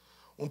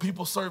 When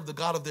people serve the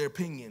God of their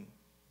opinion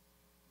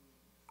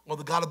or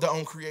the God of their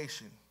own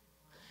creation.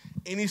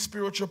 Any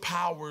spiritual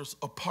powers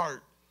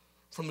apart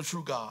from the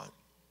true God.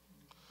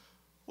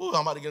 Ooh,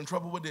 I'm about to get in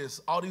trouble with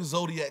this. All these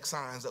zodiac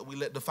signs that we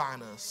let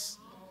define us.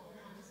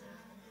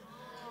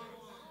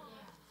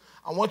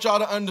 I want y'all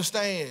to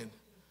understand.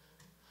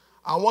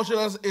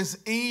 It's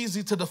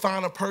easy to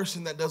define a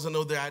person that doesn't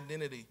know their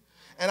identity.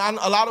 And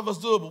a lot of us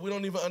do it, but we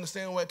don't even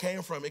understand where it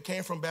came from. It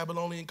came from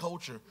Babylonian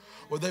culture,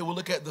 where they will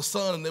look at the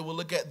sun and they will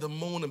look at the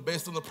moon, and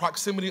based on the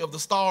proximity of the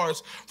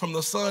stars from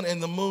the sun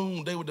and the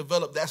moon, they would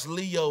develop that's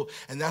Leo,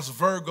 and that's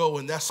Virgo,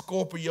 and that's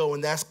Scorpio,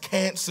 and that's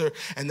Cancer,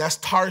 and that's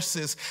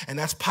Tarsus, and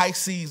that's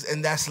Pisces,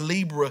 and that's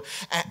Libra.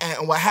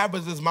 And what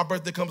happens is my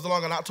birthday comes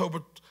along in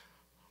October.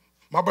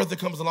 My birthday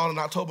comes along in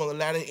October on the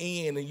latter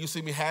end, and you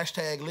see me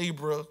hashtag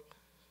Libra,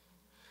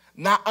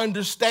 not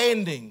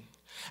understanding.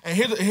 And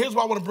here's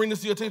why I want to bring this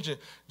to your attention.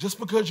 Just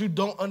because you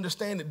don't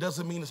understand it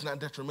doesn't mean it's not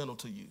detrimental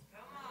to you.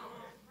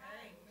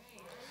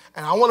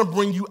 And I want to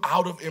bring you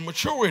out of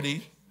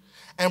immaturity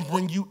and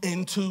bring you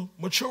into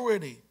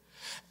maturity.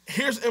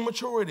 Here's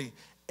immaturity.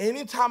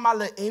 Anytime I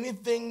let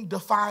anything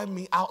define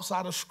me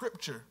outside of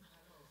Scripture,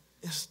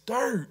 it's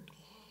dirt.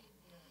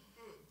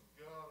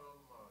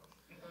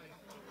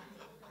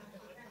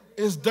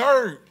 It's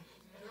dirt.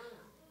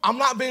 I'm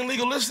not being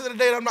legalistic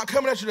today. I'm not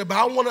coming at you today, but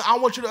I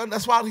want you to,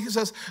 that's why he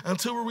says,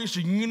 until we reach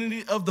the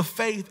unity of the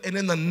faith and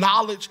in the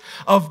knowledge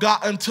of God,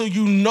 until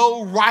you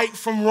know right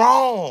from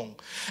wrong.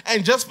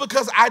 And just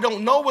because I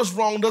don't know what's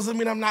wrong doesn't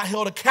mean I'm not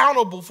held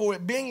accountable for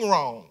it being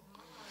wrong.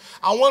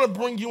 I want to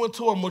bring you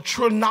into a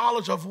mature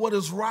knowledge of what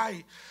is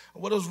right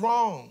and what is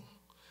wrong.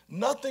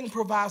 Nothing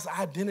provides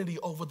identity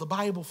over the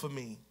Bible for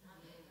me.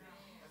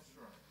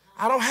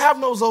 I don't have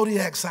no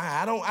zodiac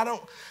sign.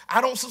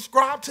 I don't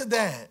subscribe to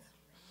that.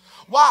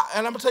 Why?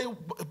 And I'm going to tell you,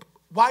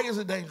 why is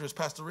it dangerous,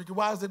 Pastor Ricky?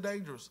 Why is it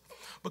dangerous?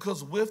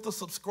 Because with the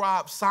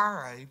subscribe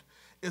sign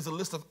is a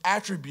list of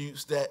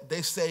attributes that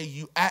they say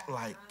you act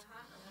like.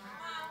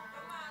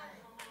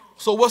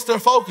 So what's their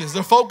focus?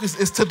 Their focus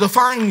is to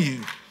define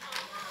you.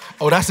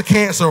 Oh, that's a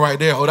Cancer right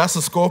there. Oh, that's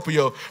a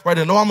Scorpio right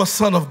there. No, I'm a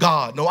son of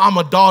God. No, I'm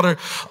a daughter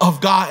of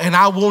God. And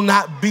I will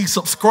not be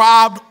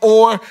subscribed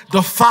or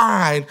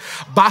defined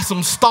by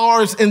some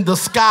stars in the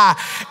sky.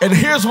 And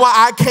here's why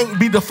I can't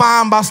be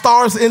defined by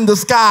stars in the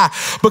sky.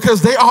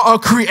 Because they are a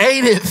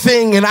created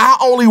thing. And I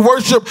only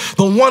worship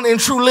the one and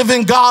true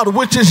living God,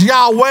 which is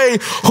Yahweh,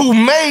 who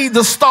made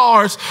the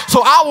stars.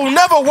 So I will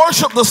never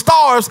worship the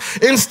stars.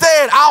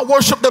 Instead, I'll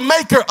worship the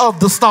maker of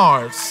the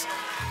stars.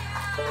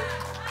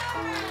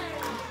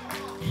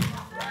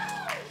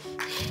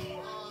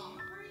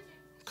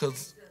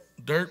 Because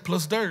dirt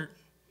plus dirt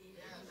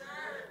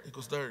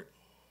equals dirt.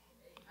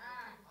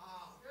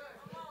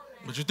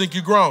 But you think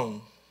you're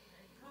grown.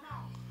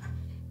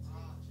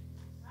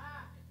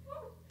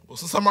 Well,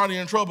 since I'm already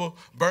in trouble,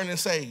 burning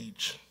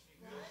sage.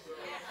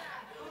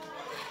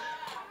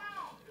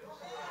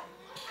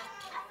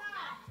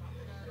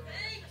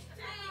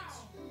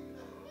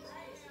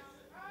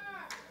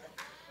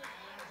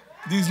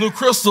 These new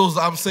crystals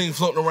I'm seeing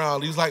floating around,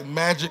 these like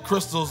magic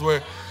crystals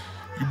where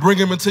you bring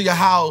them into your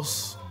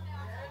house.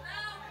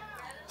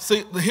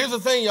 See, here's the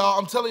thing, y'all.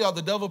 I'm telling y'all,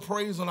 the devil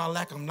preys on our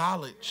lack of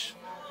knowledge.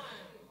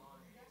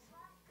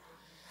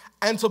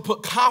 And to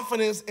put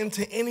confidence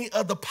into any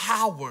other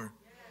power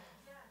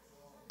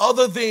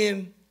other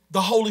than the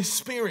Holy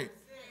Spirit.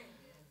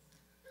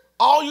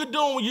 All you're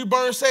doing when you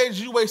burn sage,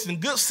 you're wasting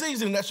good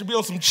seasoning that should be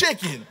on some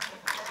chicken.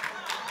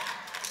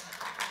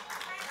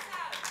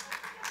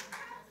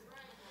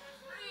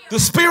 The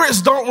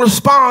spirits don't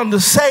respond to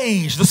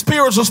sage. The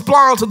spirits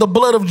respond to the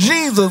blood of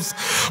Jesus,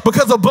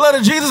 because the blood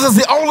of Jesus is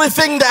the only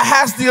thing that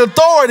has the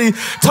authority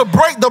to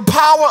break the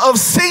power of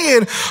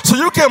sin. So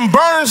you can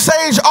burn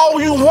sage all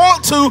you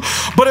want to,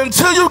 but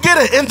until you get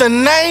it, in the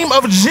name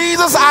of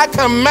Jesus, I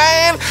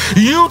command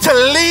you to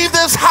leave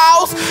this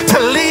house, to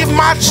leave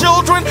my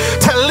children,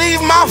 to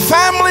leave my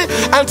family.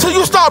 Until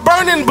you start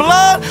burning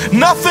blood,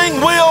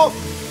 nothing will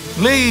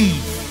leave.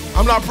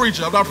 I'm not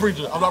preaching.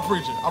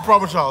 I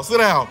promise y'all. Sit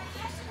down.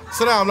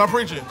 Sit down, I'm not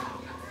preaching.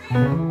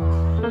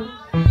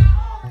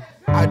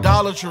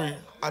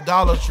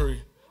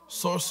 Idolatry,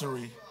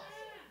 sorcery,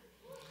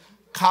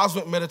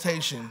 cosmic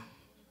meditation,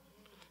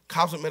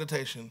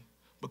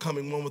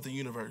 becoming one with the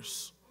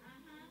universe.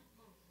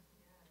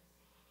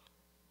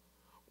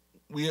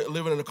 We are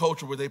living in a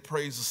culture where they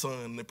praise the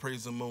sun, they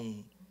praise the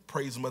moon,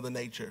 praise Mother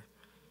Nature.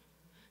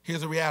 Here's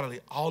the reality.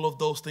 All of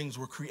those things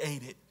were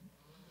created.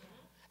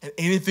 And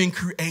anything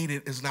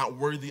created is not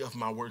worthy of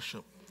my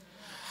worship.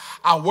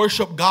 I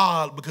worship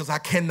God because I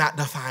cannot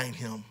define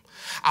him.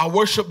 I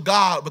worship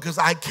God because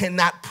I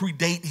cannot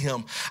predate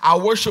him. I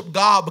worship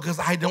God because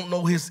I don't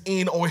know his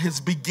end or his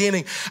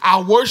beginning.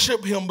 I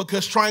worship him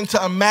because trying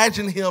to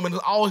imagine him in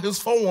all his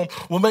form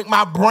will make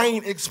my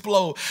brain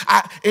explode.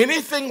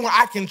 Anything where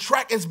I can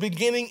track its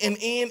beginning and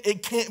end,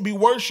 it can't be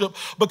worship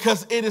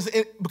because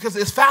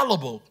it's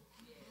fallible.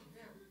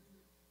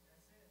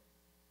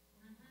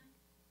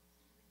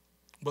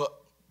 But,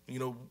 we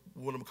want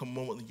to become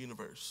one with the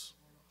universe.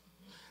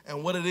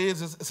 And what it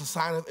is it's a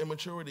sign of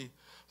immaturity,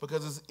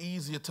 because it's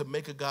easier to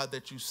make a God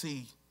that you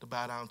see to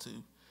bow down to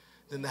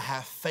than to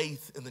have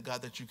faith in the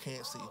God that you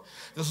can't see.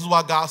 This is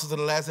why God says in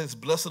the last days,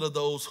 blessed are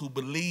those who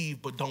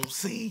believe but don't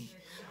see.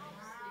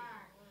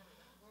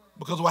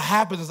 Because what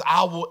happens is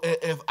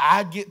if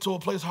I get to a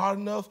place hard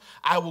enough,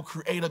 I will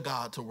create a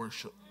God to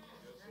worship.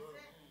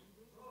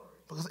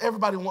 Because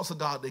everybody wants a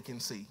God they can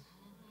see.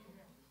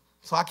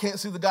 So I can't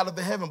see the God of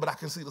the heaven, but I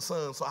can see the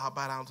sun, so I'll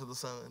bow down to the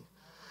sun.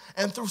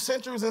 And through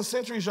centuries and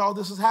centuries, y'all,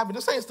 this has happened.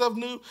 This ain't stuff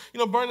new.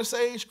 Burning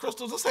sage,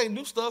 crystals, this ain't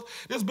new stuff.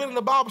 This has been in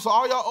the Bible. So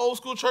all y'all old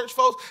school church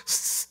folks,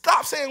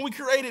 stop saying we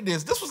created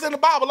this. This was in the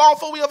Bible long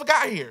before we ever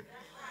got here.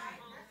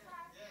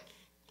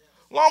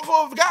 Long before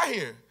we ever got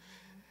here.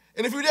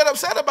 And if you're that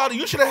upset about it,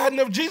 you should have had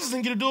enough Jesus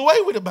in you to do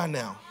away with it by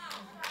now.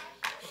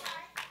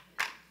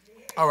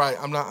 All right,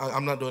 I'm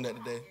not doing that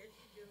today.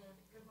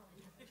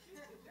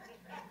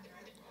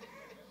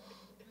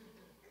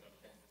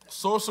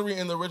 Sorcery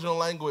in the original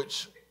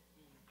language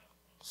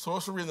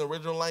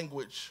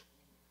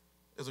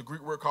is a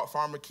Greek word called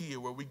pharmakia,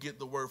 where we get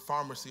the word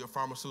pharmacy or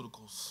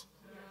pharmaceuticals.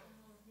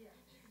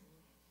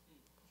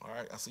 All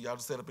right, I see y'all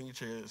just sat up in your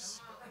chairs.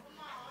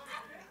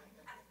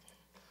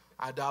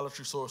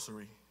 Idolatry,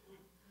 sorcery.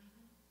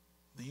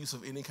 The use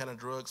of any kind of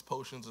drugs,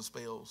 potions, or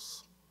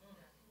spells.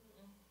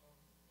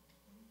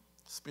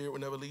 Spirit will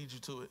never lead you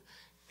to it.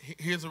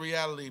 Here's the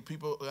reality.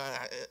 People,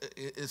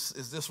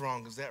 is this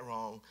wrong? Is that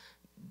wrong?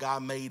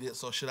 God made it,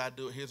 so should I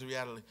do it? Here's the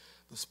reality.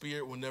 The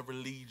Spirit will never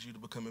lead you to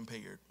become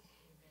impaired.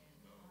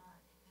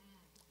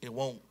 It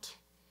won't.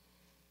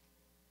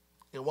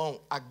 It won't.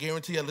 I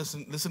guarantee you,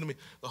 listen to me.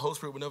 The Holy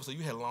Spirit will never say,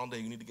 you had a long day,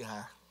 you need to get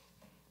high.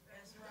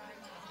 That's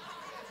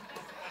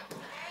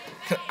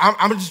right.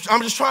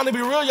 I'm just trying to be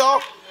real,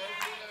 y'all.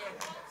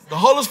 The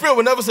Holy Spirit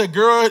will never say,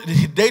 girl,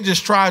 they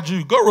just tried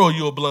you. Go roll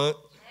you a blunt.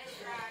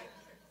 That's right.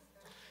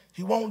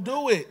 He won't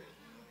do it.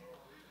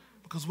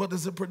 Because what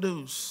does it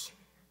produce?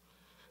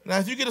 Now,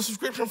 if you get a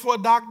subscription for a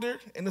doctor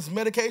and it's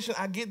medication,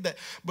 I get that.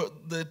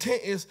 But the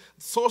intent is,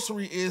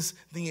 sorcery is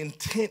the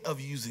intent of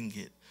using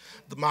it.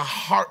 My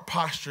heart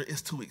posture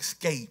is to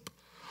escape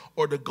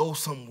or to go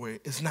somewhere.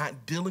 It's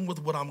not dealing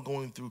with what I'm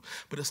going through,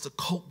 but it's to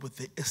cope with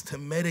it. It's to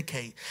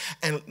medicate.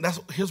 And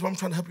here's what I'm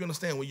trying to help you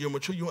understand. When you're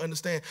mature, you'll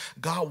understand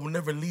God will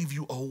never leave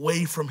you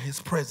away from his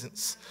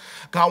presence.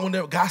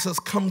 God says,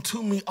 come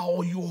to me,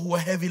 all you who are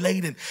heavy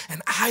laden,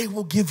 and I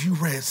will give you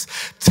rest.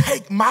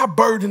 Take my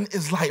burden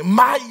is light.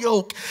 My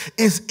yoke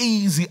is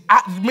easy.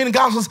 Meaning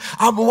God says,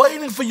 I'm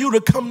waiting for you to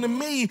come to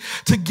me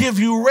to give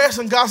you rest.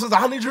 And God says,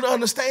 I need you to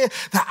understand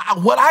that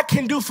what I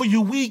can do for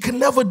you, weed can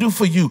never do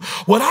for you.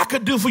 What I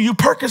could do for you,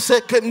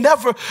 Percocet could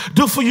never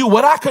do for you.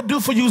 What I could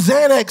do for you,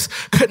 Xanax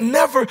could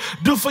never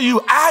do for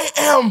you. I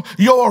am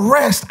your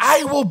rest.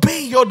 I will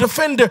be your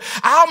defender.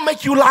 I'll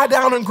make you lie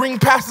down in green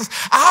pastures.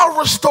 I'll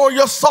restore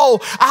your soul.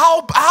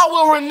 I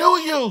will renew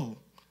you.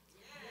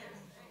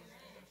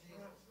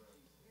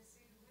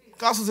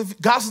 God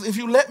says, if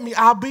you let me,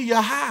 I'll be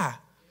your high.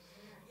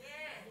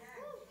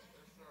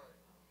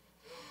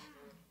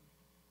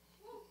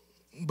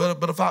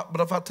 But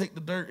if I take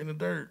the dirt in the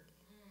dirt,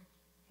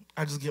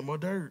 I just get more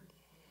dirt.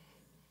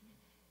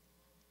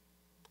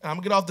 And I'm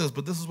going to get off this,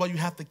 but this is why you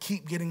have to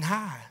keep getting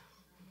high.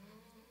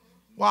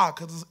 Why?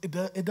 Because it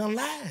doesn't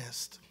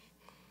last.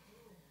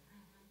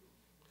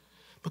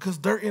 Because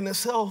dirt in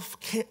itself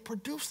can't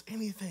produce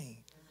anything.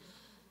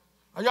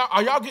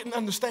 Are y'all getting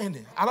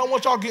understanding? I don't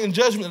want y'all getting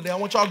judgment today. I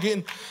want y'all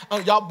getting,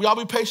 y'all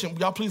be patient.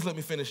 Y'all please let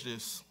me finish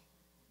this.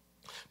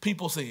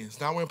 People sins.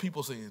 Now we're in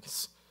people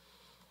sins.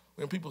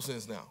 We're in people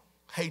sins now.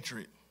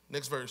 Hatred.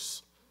 Next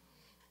verse.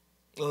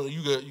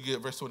 You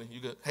get verse 20.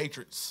 You get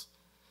hatreds,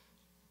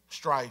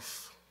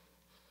 strife,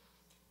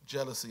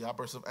 jealousy,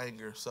 outbursts of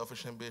anger,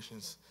 selfish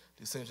ambitions,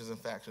 dissensions and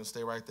factions.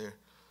 Stay right there.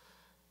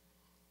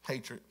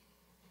 Hatred.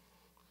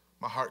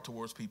 My heart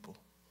towards people.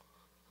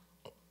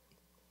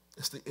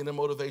 It's the inner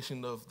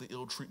motivation of the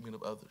ill treatment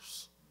of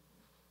others.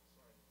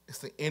 It's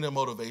the inner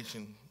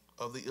motivation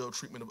of the ill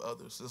treatment of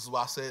others. This is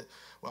why I said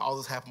when all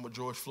this happened with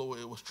George Floyd,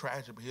 it was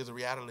tragic. But here's the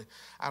reality.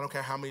 I don't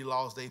care how many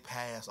laws they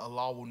pass. A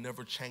law will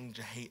never change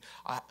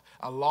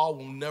a law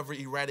will never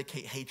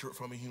eradicate hatred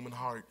from a human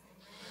heart.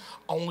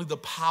 Only the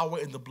power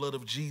in the blood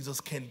of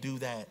Jesus can do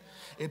that.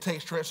 It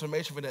takes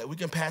transformation for that. We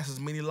can pass as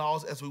many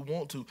laws as we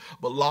want to,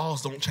 but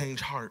laws don't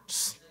change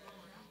hearts.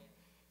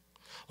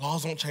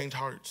 Laws don't change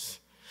hearts.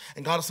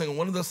 And God is saying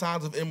one of the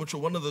signs of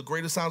immaturity, one of the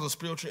greatest signs of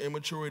spiritual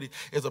immaturity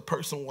is a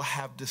person will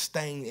have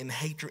disdain and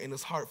hatred in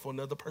his heart for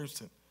another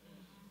person.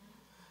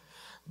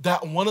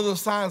 That one of the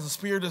signs, the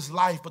spirit is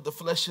life, but the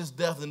flesh is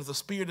death. And if the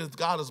spirit of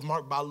God is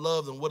marked by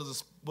love, then what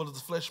is the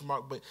flesh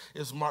marked? But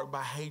it's marked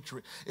by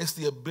hatred. It's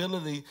the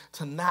ability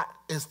to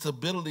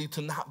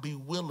not be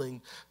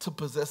willing to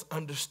possess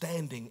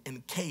understanding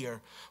and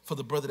care for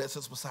the brother that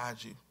sits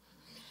beside you.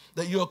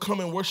 That you'll come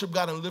and worship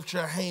God and lift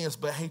your hands,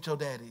 but hate your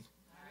daddy.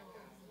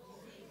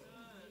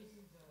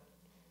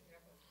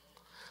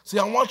 See,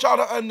 I want y'all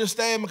to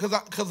understand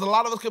because a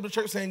lot of us come to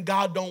church saying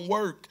God don't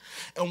work.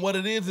 And what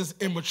it is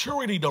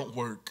immaturity don't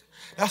work.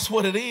 That's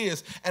what it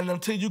is. And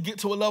until you get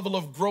to a level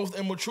of growth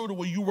and maturity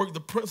where you work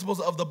the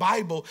principles of the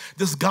Bible,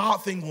 this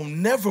God thing will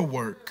never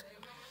work.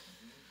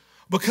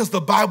 Because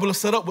the Bible is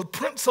set up with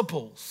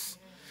principles.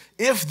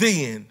 If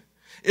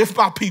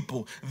my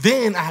people,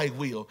 then I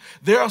will.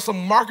 There are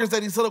some markers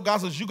that he set up.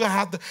 God says you're going to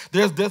have to,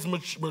 there's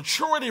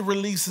maturity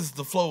releases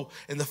the flow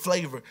and the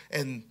flavor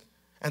and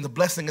the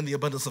blessing and the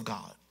abundance of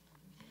God.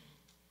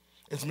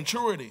 It's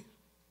maturity,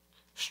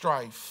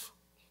 strife.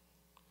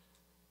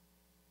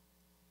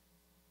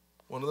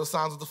 One of the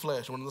signs of the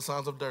flesh, one of the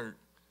signs of dirt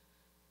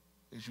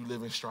is you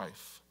live in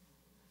strife.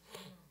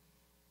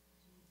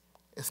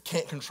 It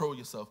can't control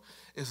yourself.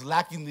 It's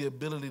lacking the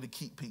ability to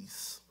keep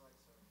peace.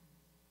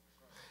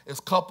 It's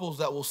couples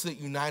that will sit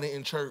united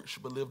in church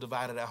but live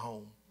divided at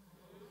home.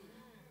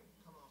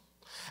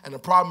 And the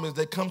problem is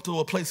they come to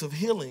a place of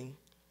healing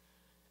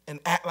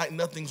and act like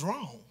nothing's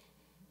wrong.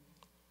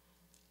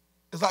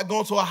 It's like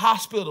going to a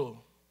hospital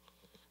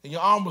and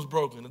your arm was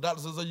broken. The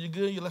doctor says, are you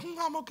good? You're like,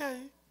 I'm okay.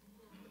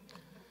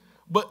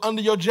 But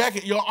under your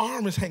jacket, your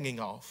arm is hanging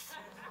off.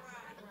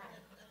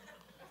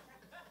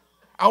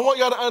 I want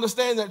y'all to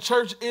understand that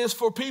church is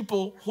for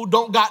people who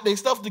don't got their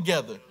stuff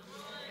together.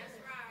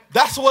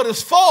 That's what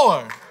it's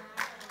for.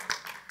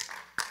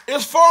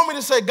 It's for me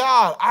to say,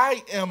 God,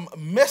 I am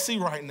messy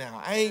right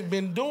now. I ain't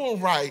been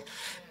doing right.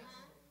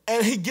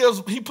 And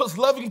he puts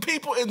loving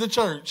people in the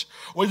church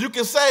where you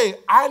can say,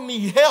 I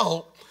need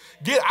help.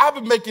 I've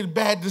been making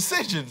bad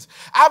decisions.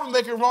 I've been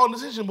making wrong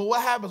decisions. But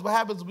what happens? What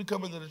happens is we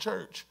come into the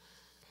church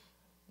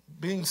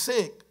being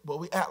sick, but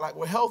we act like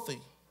we're healthy.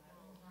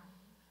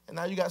 And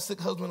now you got sick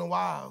husbands and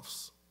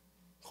wives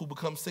who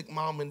become sick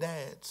mom and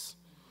dads,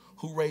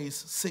 who raise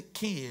sick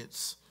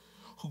kids,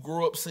 who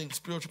grow up seeing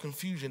spiritual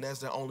confusion as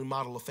their only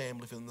model of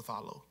family for them to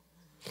follow.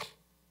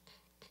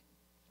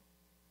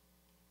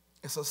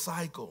 It's a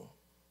cycle.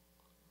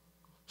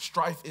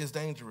 Strife is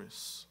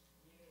dangerous.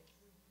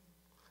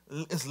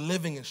 It's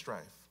living in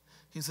strife.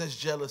 He says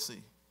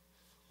jealousy,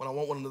 when I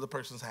want what another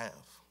person's have,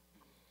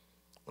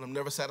 when I'm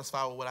never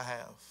satisfied with what I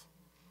have.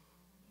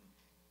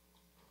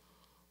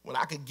 When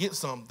I could get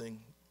something,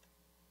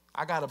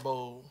 I got a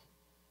bowl,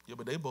 yeah,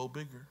 but they bowl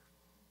bigger.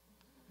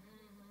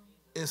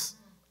 It's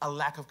a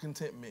lack of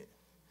contentment.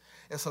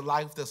 It's a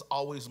life that's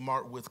always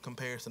marked with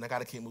comparison. I got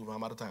to keep moving.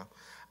 I'm out of time.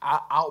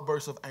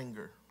 Outbursts of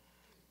anger.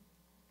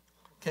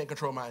 Can't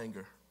control my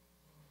anger.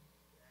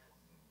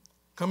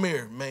 Come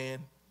here, man.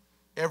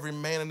 Every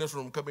man in this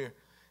room, come here.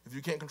 If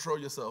you can't control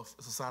yourself,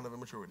 it's a sign of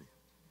immaturity.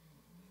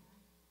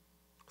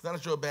 It's not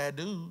that you're a bad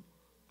dude.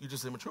 You're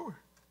just immature.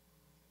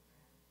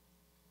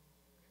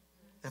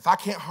 If I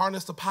can't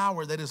harness the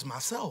power that is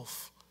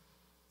myself,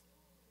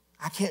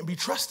 I can't be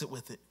trusted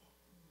with it.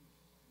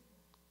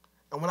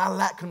 And when I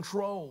lack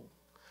control,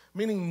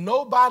 meaning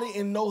nobody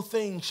and no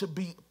thing should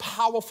be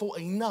powerful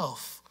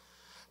enough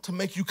to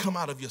make you come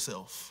out of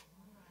yourself.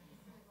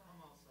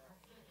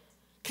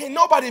 Can't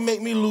nobody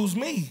make me lose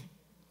me.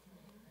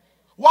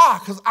 Why?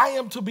 Because I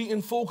am to be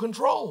in full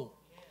control.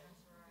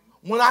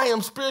 When I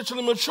am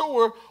spiritually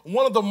mature,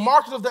 one of the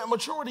markers of that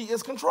maturity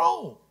is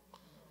control.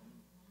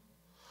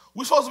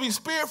 We're supposed to be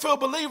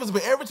spirit-filled believers,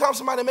 but every time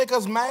somebody make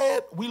us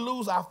mad, we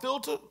lose our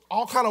filter.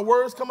 All kind of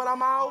words come out our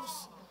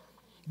mouths.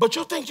 But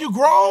you think you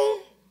grown?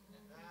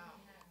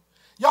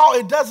 Y'all,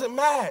 it doesn't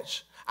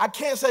match. I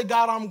can't say,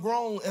 God, I'm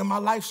grown, and my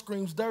life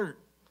screams dirt.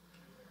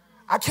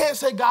 I can't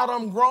say, God,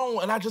 I'm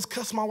grown, and I just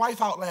cussed my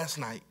wife out last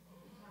night.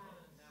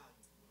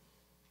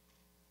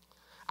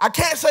 I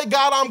can't say,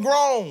 God, I'm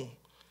grown,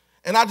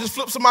 and I just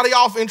flipped somebody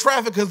off in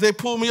traffic because they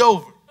pulled me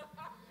over.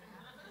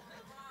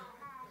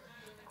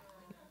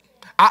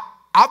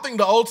 I think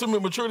the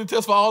ultimate maturity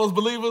test for all us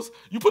believers,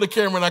 you put a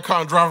camera in that car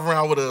and drive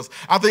around with us.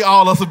 I think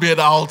all of us will be at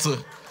the altar.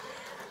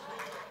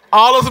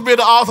 All of us will be at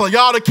the altar.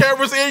 Y'all, the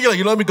camera's in. You're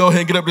like, let me go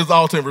ahead and get up this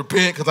altar and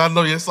repent because I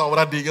know you saw what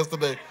I did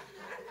yesterday.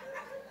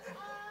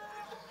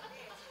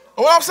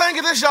 What I'm saying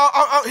is this,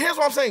 y'all. Here's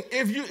what I'm saying.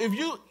 If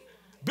you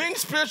being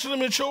spiritually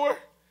mature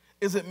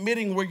is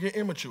admitting where you're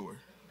immature.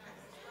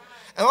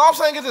 And all I'm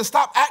saying is this,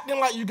 stop acting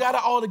like you got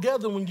it all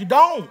together when you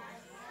don't.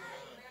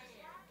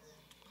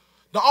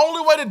 The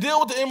only way to deal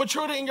with the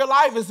immaturity in your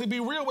life is to be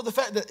real with the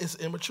fact that it's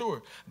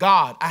immature.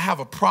 God, I have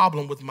a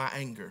problem with my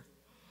anger.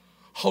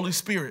 Holy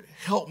Spirit,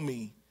 help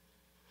me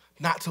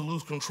not to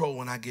lose control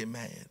when I get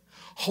mad.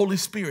 Holy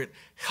Spirit,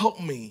 help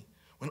me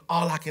when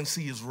all I can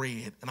see is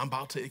red and I'm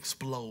about to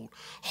explode.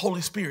 Holy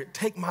Spirit,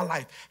 take my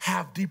life,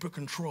 have deeper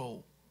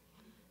control.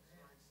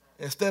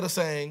 Instead of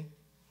saying,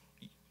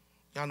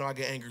 y'all know I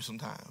get angry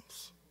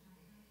sometimes.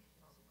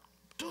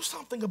 Do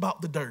something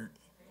about the dirt.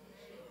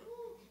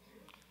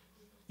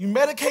 You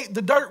medicate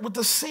the dirt with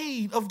the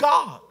seed of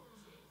God.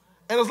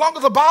 And as long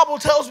as the Bible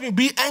tells me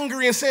be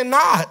angry and sin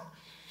not,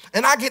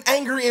 and I get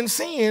angry and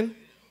sin,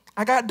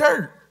 I got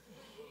dirt.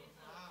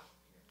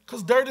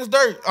 Because dirt is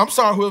dirt. I'm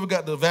sorry, whoever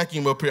got the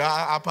vacuum up here.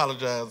 I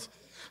apologize.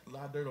 A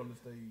lot of dirt on the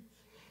stage.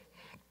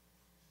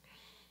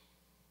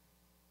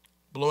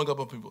 Blowing up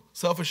on people.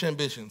 Selfish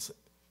ambitions.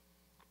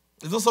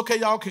 Is this okay,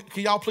 y'all? Can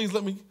y'all please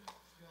let me? Come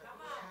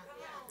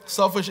on.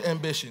 Selfish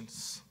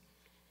ambitions.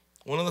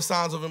 One of the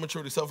signs of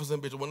immaturity, selfish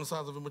ambition, one of the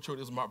signs of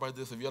immaturity is marked by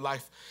this.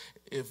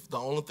 If the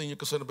only thing you're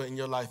concerned about in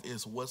your life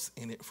is what's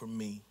in it for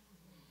me.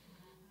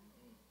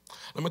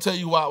 Let me tell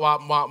you why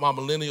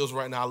millennials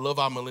right now, I love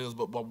our millennials,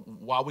 but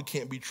why we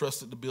can't be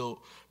trusted to build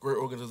great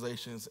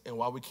organizations and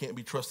why we can't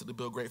be trusted to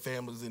build great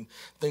families and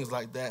things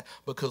like that,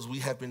 because we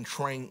have been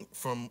trained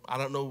from, I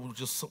don't know,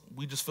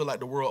 we just feel like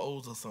the world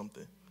owes us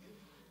something.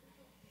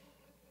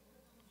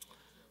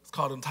 It's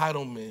called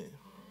entitlement.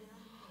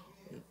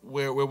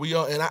 Where we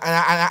are, and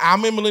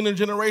I'm in millennial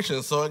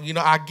generation, so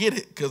I get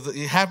it because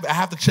I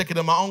have to check it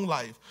in my own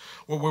life,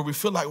 where we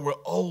feel like we're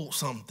owed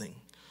something.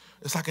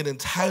 It's like an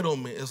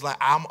entitlement. It's like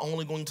I'm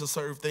only going to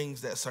serve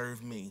things that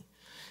serve me.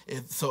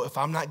 So if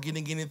I'm not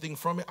getting anything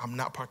from it, I'm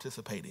not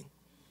participating.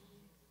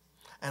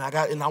 And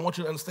I want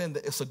you to understand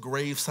that it's a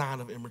grave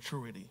sign of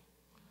immaturity.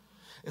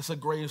 It's a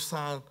grave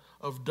sign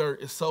of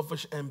dirt. It's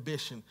selfish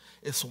ambition.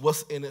 It's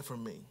what's in it for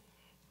me.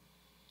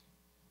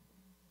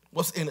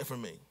 What's in it for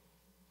me?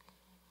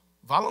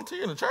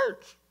 Volunteer in the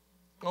church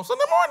on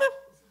Sunday morning.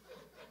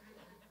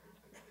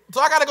 So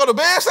I got to go to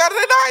bed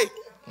Saturday night?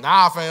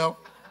 Nah, fam.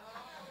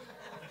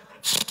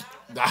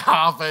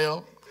 Nah,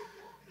 fam.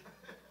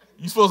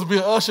 You supposed to be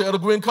an usher at a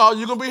Gwen call.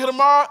 You going to be here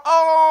tomorrow?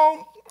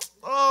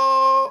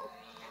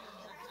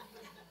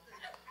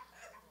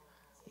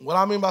 What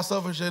I mean by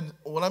selfish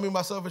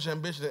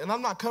ambition, and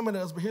I'm not coming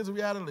at us, but here's the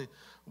reality.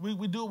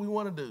 We do what we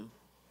want to do.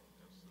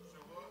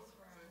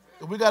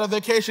 If we got a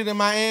vacation in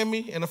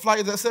Miami and the flight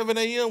is at 7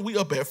 a.m., we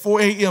up at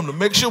 4 a.m. to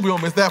make sure we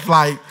don't miss that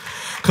flight.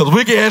 Because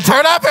we can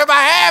turn up in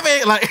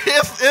Miami. Like,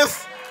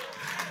 it's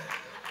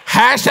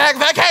hashtag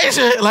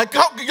vacation. Like,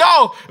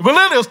 yo,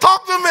 millennials,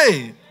 talk to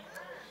me.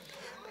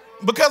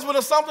 Because when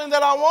it's something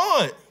that I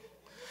want.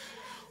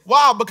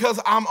 Why? Because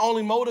I'm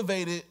only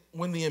motivated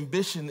when the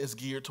ambition is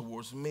geared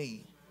towards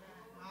me.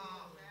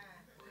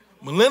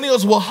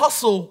 Millennials will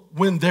hustle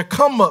when their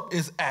come up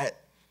is at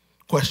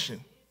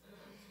question.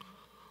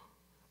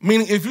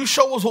 Meaning, if you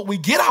show us what we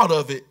get out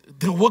of it,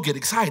 then we'll get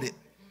excited.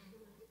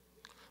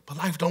 But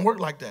life don't work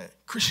like that.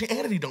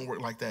 Christianity don't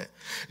work like that.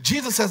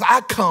 Jesus says,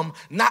 I come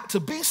not to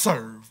be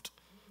served,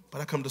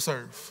 but I come to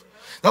serve.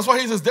 That's why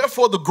he says,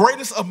 therefore, the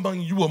greatest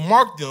among you will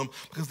mark them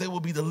because they will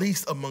be the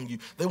least among you.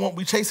 They won't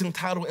be chasing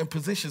title and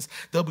positions.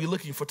 They'll be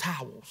looking for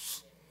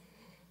towels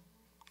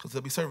because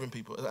they'll be serving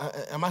people.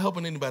 Am I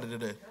helping anybody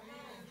today?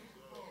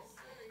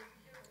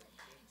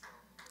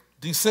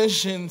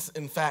 Dissensions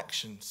and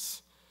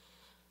factions.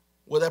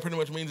 What that pretty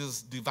much means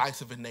is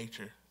divisive in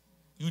nature.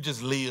 You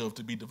just live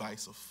to be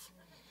divisive.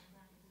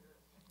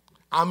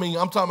 I mean,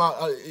 I'm talking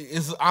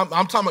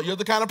about you're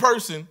the kind of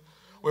person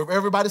where if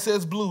everybody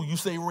says blue, you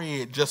say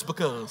red just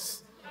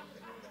because.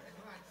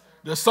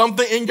 There's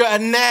something in your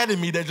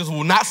anatomy that just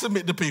will not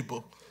submit to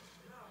people.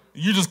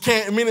 You just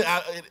can't,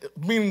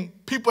 meaning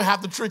people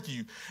have to trick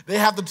you. They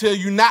have to tell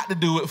you not to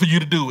do it for you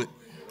to do it.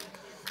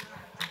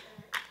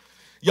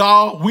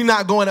 Y'all, we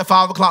not going at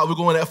 5 o'clock, we're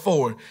going at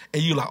 4.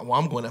 And you like, well,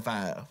 I'm going at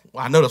 5.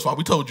 Well, I know that's why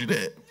we told you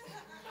that.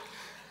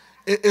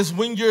 It's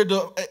when you're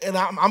and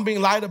I'm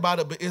being light about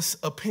it, but it's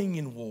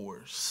opinion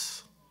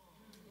wars.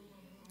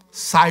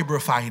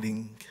 Cyber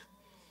fighting.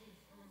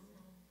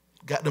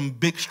 Got them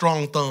big,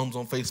 strong thumbs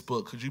on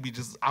Facebook because you be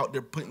just out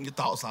there putting your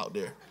thoughts out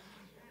there.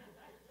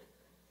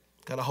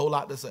 Got a whole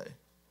lot to say.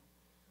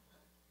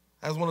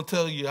 I just want to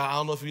tell you, I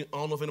don't know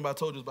if anybody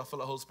told you this, but I feel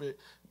like the Holy Spirit,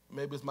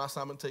 maybe it's my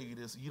time to tell you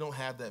this. You don't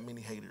have that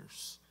many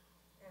haters.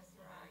 That's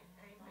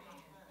right. Amen.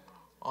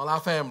 On our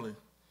family,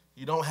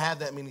 you don't have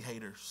that many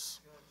haters.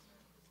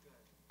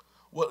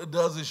 What it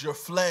does is your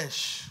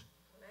flesh,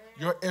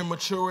 your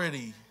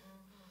immaturity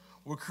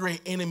will create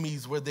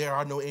enemies where there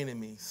are no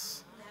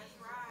enemies. That's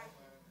right.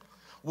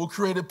 Will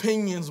create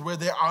opinions where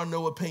there are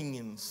no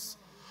opinions.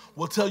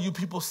 Will tell you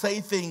people say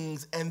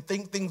things and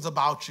think things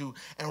about you,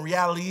 and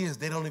reality is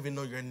they don't even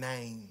know your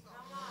name.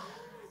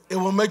 It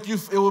will make you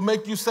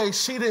say,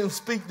 she didn't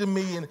speak to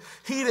me and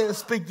he didn't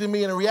speak to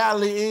me. And the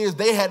reality is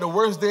they had the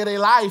worst day of their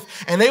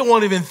life and they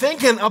weren't even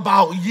thinking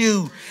about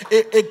you.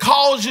 It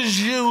causes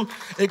you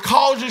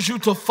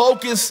to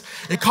focus.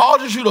 It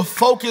causes you to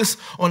focus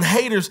on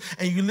haters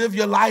and you live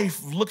your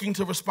life looking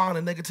to respond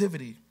to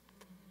negativity.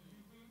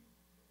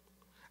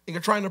 And you're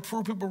trying to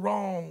prove people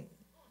wrong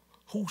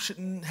who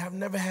shouldn't have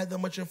never had that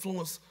much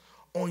influence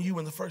on you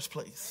in the first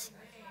place.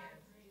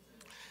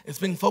 It's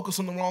being focused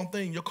on the wrong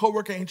thing. Your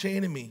coworker ain't your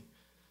enemy.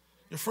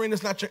 Your friend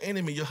is not your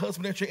enemy. Your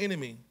husband ain't your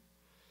enemy.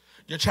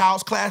 Your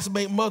child's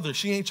classmate mother,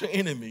 she ain't your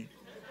enemy.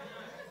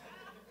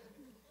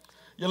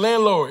 Your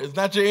landlord is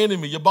not your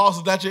enemy. Your boss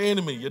is not your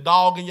enemy. Your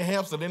dog and your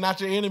hamster, they're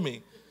not your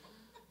enemy.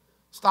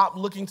 Stop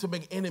looking to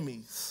make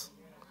enemies.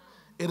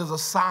 It is a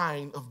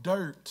sign of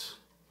dirt.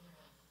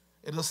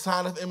 It is a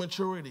sign of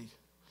immaturity.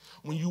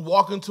 When you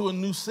walk into a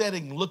new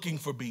setting looking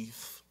for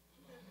beef.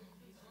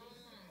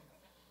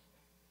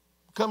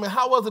 Come in,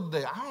 how was it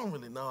today? I don't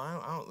really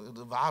know.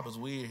 The vibe is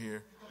weird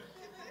here.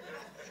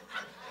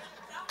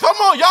 Come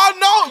on, y'all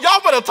know. Y'all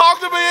better talk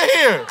to me in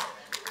here.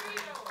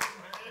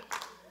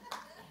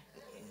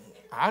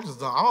 I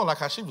don't like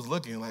how she was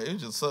looking. Like, it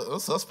was just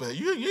a suspect.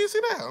 You didn't see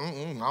that?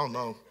 I don't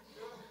know.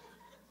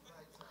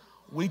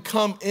 We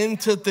come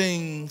into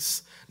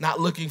things not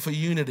looking for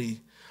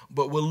unity,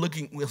 but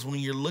it's when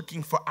you're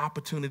looking for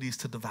opportunities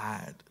to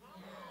divide.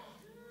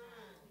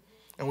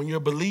 And when you're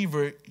a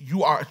believer,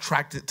 you are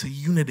attracted to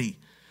unity.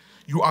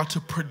 You are to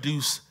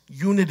produce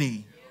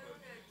unity.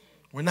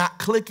 We're not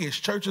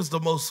cliquish. Church is the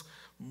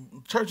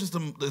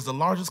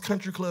largest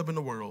country club in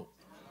the world.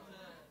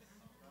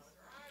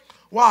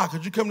 Why?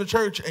 Because you come to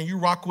church and you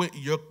rock with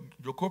your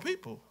core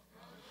people.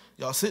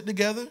 Y'all sit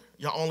together.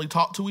 Y'all only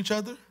talk to each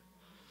other.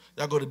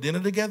 Y'all go to dinner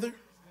together.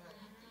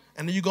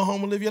 And then you go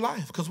home and live your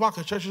life. Because why?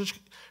 Because church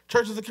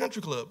is a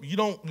country club. You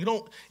don't,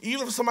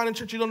 even if somebody in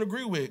church you don't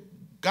agree with,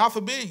 God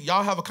forbid,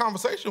 y'all have a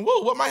conversation.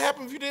 Whoa, what might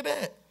happen if you did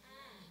that?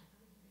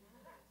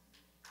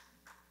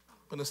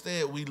 But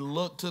instead, we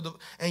look to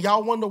and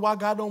y'all wonder why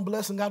God don't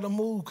bless and God don't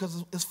move,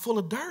 because it's full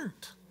of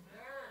dirt.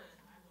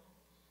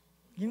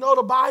 You know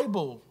the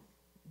Bible,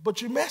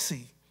 but you're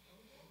messy.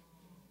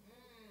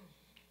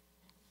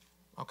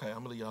 Okay, I'm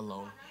going to leave y'all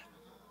alone.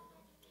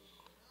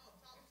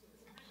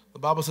 The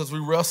Bible says we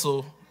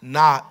wrestle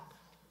not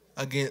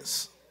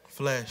against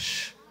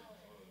flesh.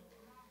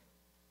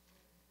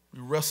 We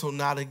don't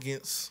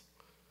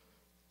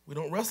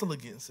wrestle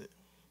against it.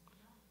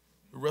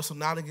 We wrestle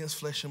not against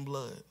flesh and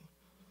blood.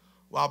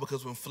 Why?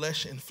 Because when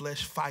flesh and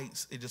flesh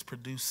fights, it just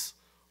produces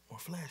more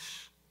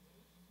flesh.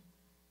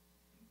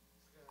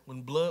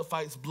 When blood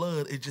fights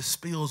blood, it just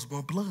spills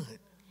more blood.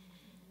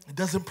 It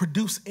doesn't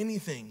produce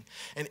anything.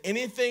 And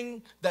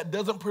anything that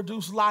doesn't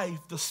produce life,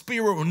 the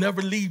Spirit will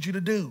never lead you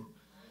to do.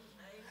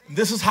 And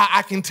this is how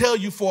I can tell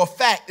you for a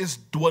fact it's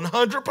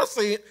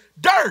 100%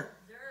 dirt.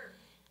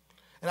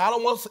 And I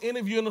don't want any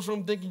of you in this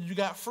room thinking you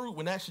got fruit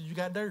when actually you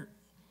got dirt.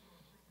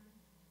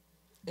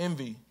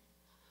 Envy.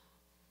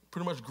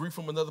 Pretty much grief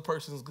from another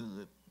person is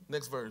good.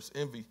 Next verse,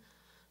 envy.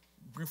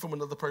 Grief from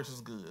another person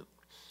is good.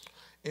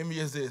 Envy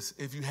is this: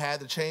 if you had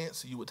the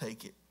chance, you would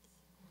take it.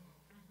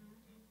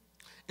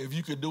 If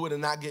you could do it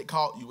and not get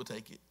caught, you would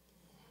take it.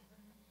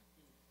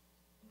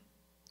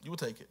 You would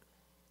take it.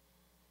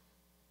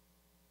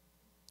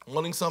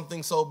 Wanting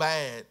something so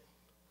bad,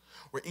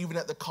 where even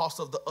at the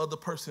cost of the other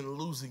person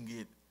losing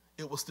it,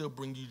 it will still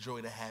bring you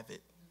joy to have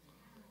it.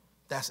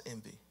 That's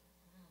envy.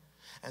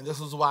 And this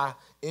is why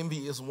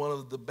envy is one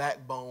of the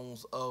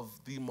backbones of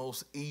the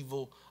most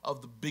evil,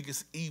 of the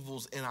biggest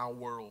evils in our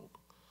world.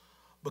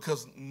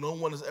 Because no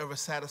one is ever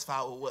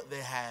satisfied with what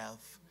they have.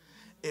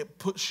 It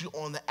puts you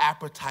on the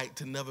appetite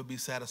to never be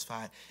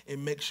satisfied. It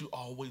makes you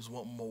always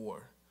want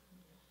more.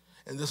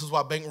 And this is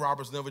why bank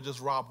robbers never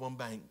just rob one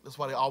bank. That's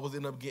why they always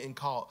end up getting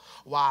caught.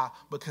 Why?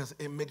 Because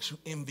it makes you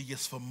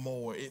envious for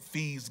more. It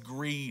feeds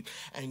greed.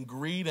 And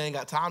greed, I ain't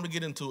got time to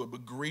get into it,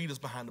 but greed is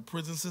behind the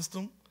prison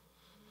system.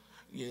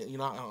 Yeah, you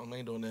know, I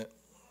ain't doing that.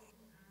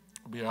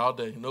 I'll be here all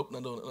day. Nope,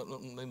 not doing it.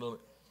 Nope, ain't doing it.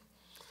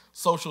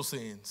 Social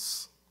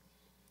sins.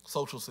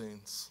 Social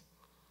sins.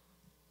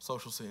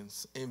 Social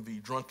sins. Envy,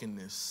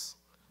 drunkenness.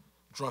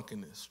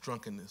 Drunkenness,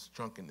 drunkenness,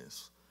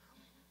 drunkenness.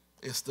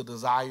 It's the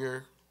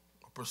desire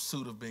or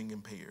pursuit of being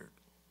impaired.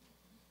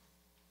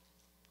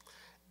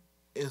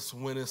 It's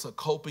when it's a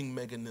coping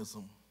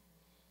mechanism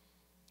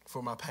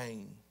for my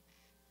pain,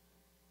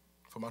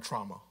 for my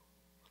trauma,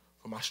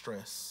 for my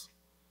stress,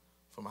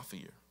 for my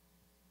fear.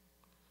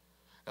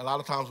 A lot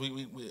of times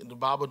the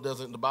Bible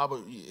doesn't,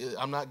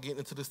 I'm not getting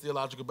into this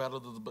theological battle,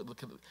 but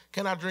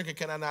can I drink or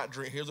can I not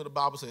drink? Here's what the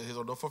Bible says.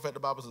 Don't forget the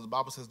Bible says. The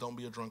Bible says don't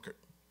be a drunkard.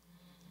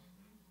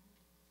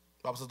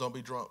 The Bible says don't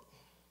be drunk.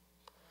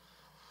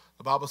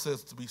 The Bible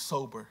says to be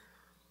sober,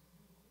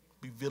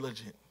 be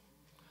vigilant.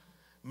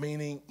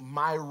 Meaning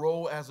my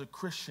role as a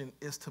Christian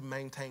is to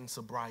maintain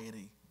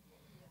sobriety.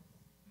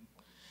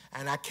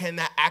 And I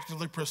cannot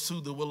actively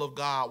pursue the will of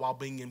God while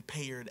being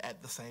impaired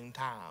at the same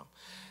time.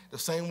 The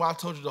same way I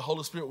told you the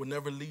Holy Spirit will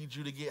never lead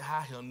you to get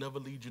high, he'll never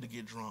lead you to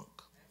get drunk.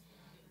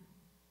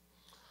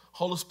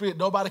 Holy Spirit,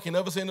 nobody can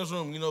ever say in this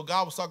room, you know,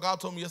 God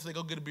told me yesterday,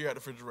 go get a beer out the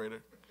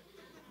refrigerator.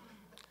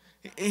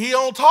 He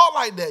don't talk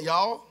like that,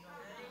 y'all.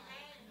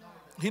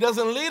 He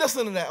doesn't lead us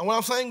into that. And what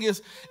I'm saying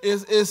is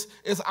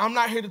I'm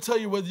not here to tell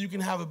you whether you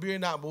can have a beer or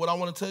not, but what I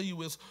want to tell you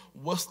is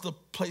what's the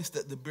place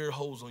that the beer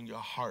holds on your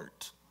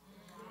heart?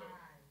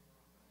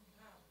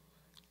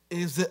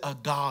 Is it a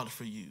God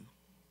for you?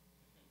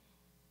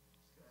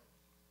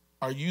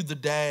 Are you the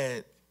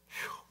dad?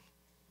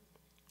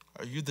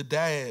 Are you the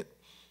dad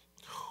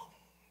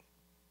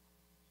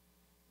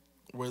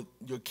where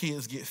your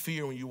kids get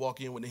fear when you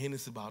walk in with the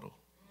Hennessy bottle?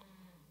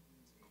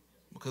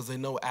 Because they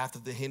know after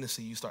the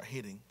Hennessy you start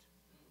hitting.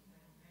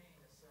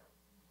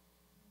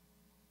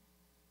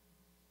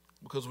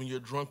 Because when you're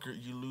a drunkard,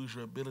 you lose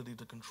your ability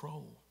to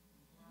control.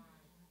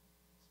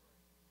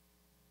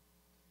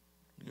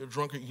 You're a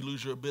drunkard, you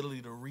lose your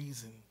ability to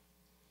reason.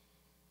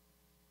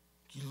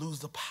 You lose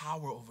the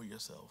power over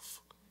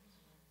yourself.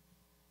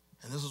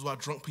 And this is why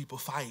drunk people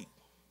fight.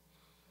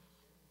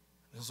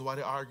 This is why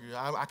they argue.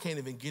 I can't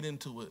even get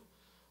into it.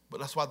 But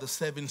that's why the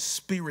 7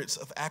 spirits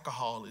of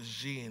alcohol is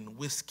gin,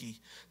 whiskey,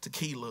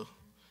 tequila,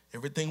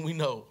 everything we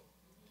know.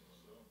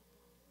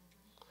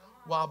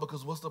 Why?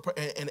 Because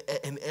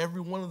and every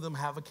one of them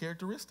have a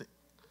characteristic.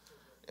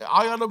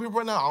 All y'all know people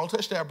right now, I don't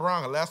touch that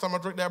brown. Last time I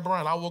drank that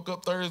brown, I woke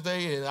up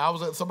Thursday and I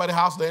was at somebody's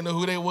house. They didn't know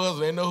who they was.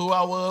 They didn't know who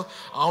I was.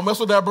 I don't mess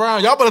with that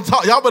brown. Y'all better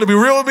talk. Y'all better be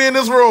real with me in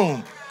this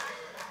room.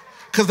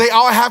 Because they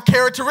all have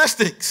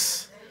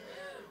characteristics.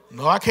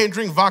 No, I can't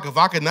drink vodka.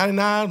 Vodka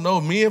 99. No,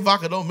 me and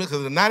vodka don't mix.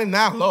 Because the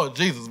 99, Lord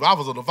Jesus, I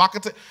was on the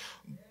vodka.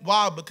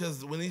 Why?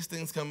 Because when these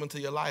things come into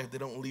your life, they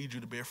don't lead you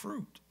to bear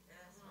fruit.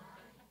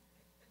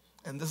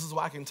 And this is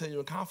why I can tell you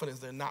in confidence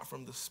they're not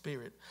from the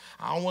Spirit.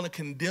 I don't want to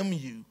condemn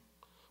you,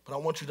 but I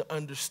want you to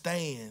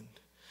understand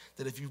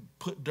that if you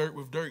put dirt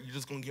with dirt, you're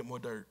just going to get more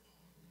dirt.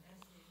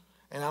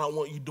 And I don't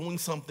want you doing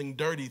something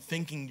dirty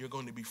thinking you're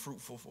going to be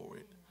fruitful for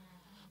it.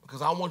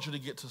 Because I want you to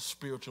get to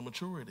spiritual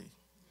maturity.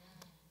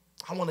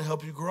 I want to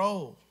help you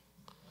grow.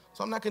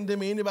 So I'm not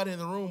condemning anybody in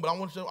the room, but I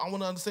want to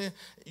understand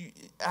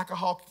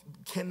alcohol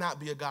cannot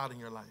be a God in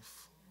your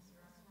life.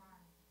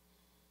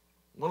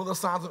 One of the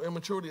signs of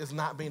immaturity is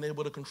not being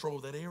able to control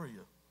that area.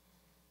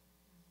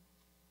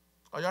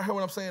 Are y'all hearing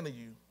what I'm saying to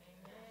you?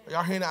 Are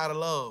y'all hearing it out of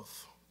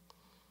love?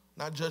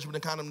 Not judgment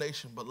and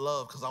condemnation, but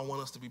love, because I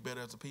want us to be better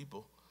as a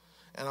people.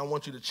 And I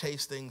want you to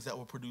chase things that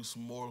will produce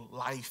more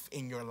life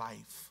in your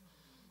life.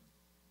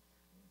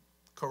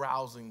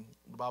 Carousing,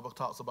 the Bible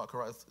talks about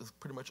carousing, it's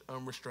pretty much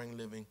unrestrained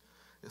living.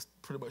 It's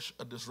pretty much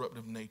a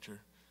disruptive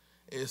nature.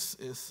 It's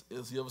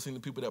you ever seen the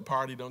people that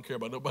party don't care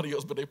about nobody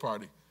else but they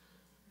party?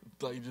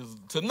 Like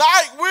just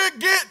tonight we're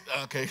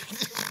okay.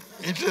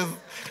 It's just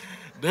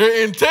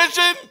their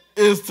intention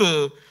is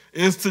to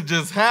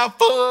just have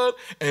fun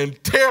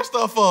and tear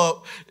stuff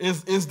up.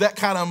 Is that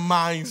kind of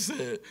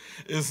mindset.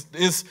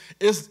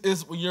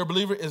 It's when you're a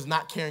believer, is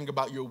not caring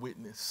about your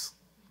witness.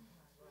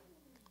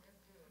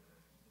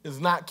 It's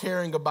not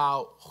caring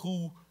about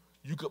who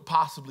you could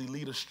possibly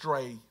lead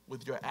astray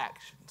with your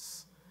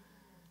actions.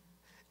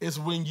 It's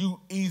when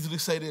you easily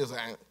say this,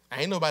 I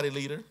ain't nobody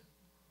leader.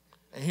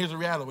 And here's the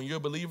reality. When you're a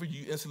believer,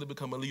 you instantly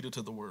become a leader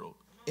to the world.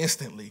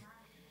 Instantly.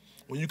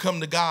 When you come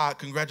to God,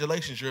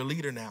 congratulations, you're a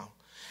leader now.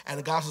 And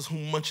the God says,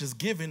 whom much is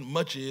given,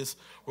 much is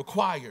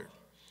required.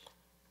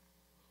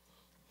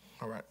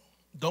 All right.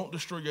 Don't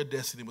destroy your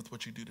destiny with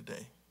what you do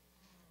today.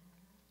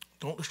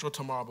 Don't destroy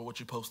tomorrow by what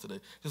you post today.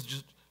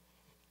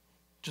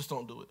 Just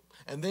don't do it.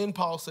 And then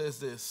Paul says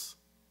this.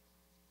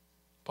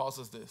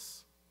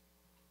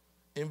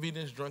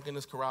 Enviness,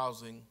 drunkenness,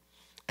 carousing,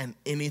 and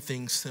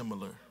anything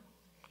similar.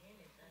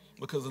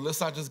 Because the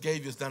list I just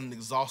gave you is not an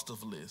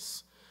exhaustive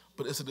list,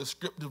 but it's a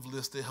descriptive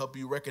list to help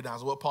you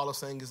recognize. What Paul is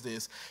saying is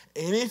this: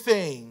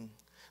 anything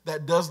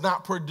that does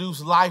not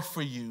produce life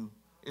for you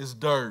is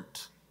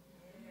dirt.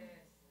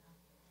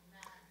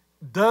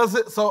 Does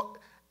it? So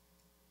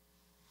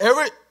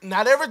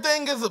not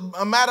everything is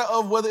a matter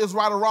of whether it's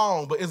right or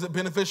wrong, but is it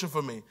beneficial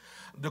for me?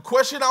 The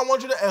question I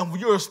want you to, and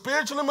you're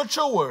spiritually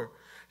mature,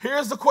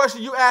 here's the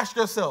question you ask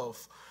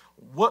yourself.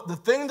 What the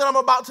thing that I'm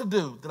about to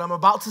do, that I'm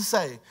about to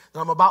say, that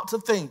I'm about to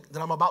think,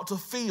 that I'm about to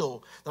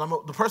feel,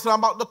 the person I'm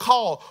about to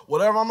call,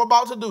 whatever I'm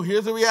about to do,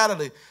 here's the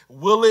reality.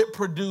 Will it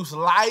produce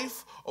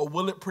life or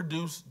will it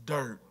produce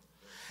dirt?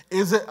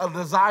 Is it a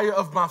desire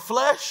of my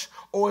flesh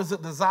or is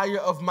it desire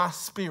of my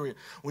spirit?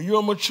 When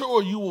you're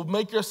mature, you will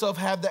make yourself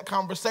have that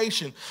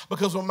conversation,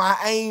 because when my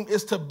aim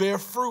is to bear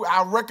fruit,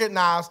 I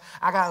recognize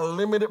I got a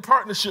limited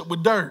partnership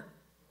with dirt.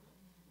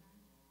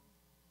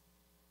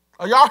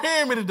 Are y'all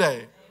hearing me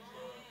today?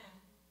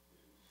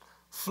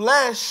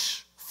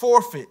 Flesh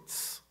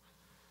forfeits,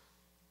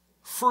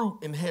 fruit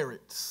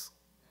inherits.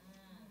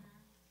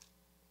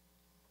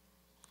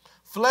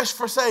 Flesh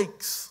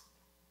forsakes,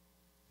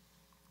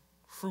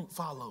 fruit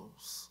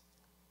follows.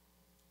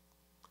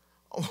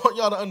 I want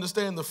y'all to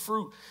understand the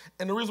fruit,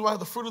 and the reason why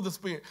the fruit of the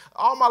Spirit.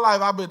 All my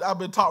life I've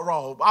been taught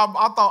wrong. I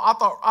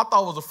thought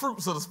it was the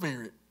fruits of the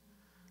Spirit.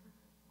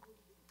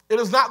 It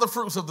is not the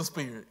fruits of the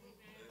Spirit.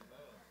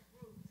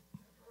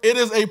 It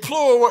is a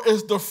plural word.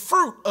 It's the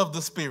fruit of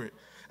the Spirit.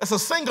 It's a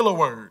singular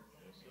word.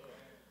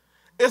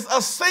 It's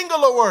a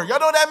singular word. Y'all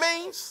know what that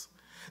means?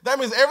 That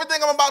means everything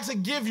I'm about to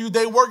give you,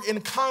 they work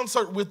in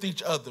concert with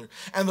each other.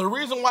 And the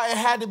reason why it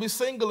had to be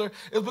singular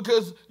is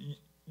because,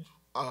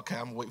 okay,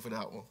 I'm going to wait for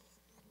that one.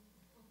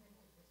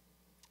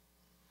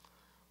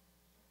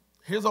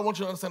 Here's what I want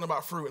you to understand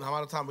about fruit, and how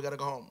out of time we got to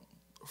go home.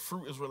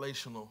 Fruit is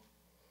relational.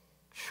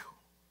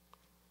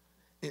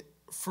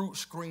 Fruit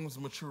screams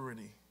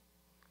maturity.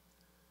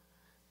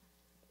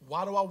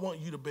 Why do I want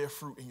you to bear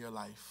fruit in your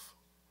life?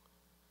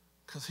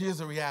 Because here's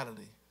the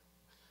reality.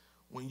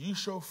 When you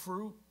show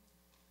fruit,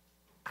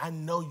 I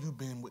know you've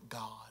been with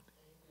God.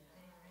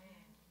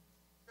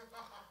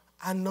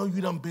 I know you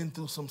done been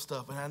through some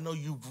stuff, and I know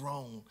you've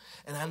grown,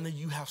 and I know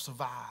you have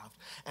survived,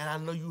 and I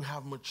know you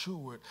have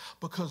matured,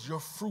 because your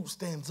fruit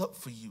stands up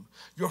for you.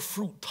 Your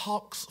fruit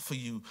talks for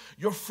you.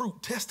 Your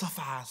fruit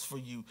testifies for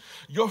you.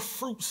 Your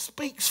fruit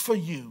speaks for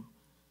you.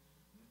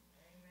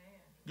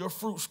 Amen. Your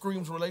fruit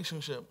screams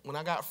relationship. When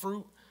I got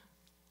fruit,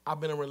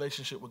 I've been in a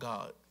relationship with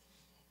God.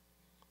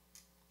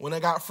 When I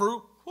got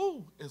fruit,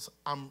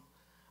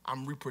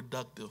 I'm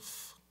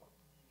reproductive.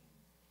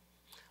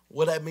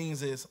 What that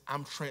means is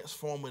I'm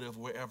transformative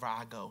wherever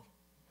I go.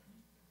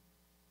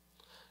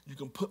 You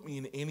can put me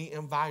in any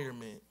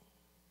environment.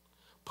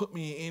 Put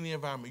me in any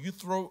environment. You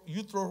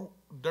throw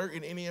dirt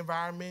in any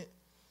environment,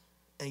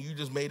 and you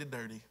just made it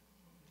dirty.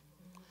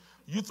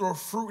 You throw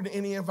fruit in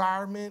any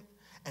environment,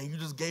 and you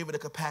just gave it a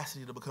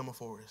capacity to become a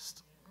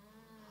forest.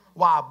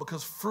 Why?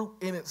 Because fruit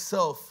in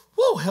itself,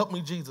 help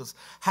me Jesus,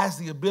 has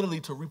the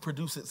ability to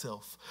reproduce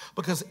itself.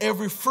 Because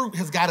every fruit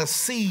has got a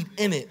seed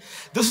in it.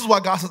 This is why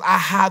God says, I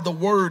hide the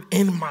word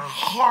in my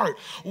heart.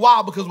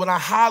 Why? Because when I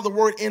hide the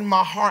word in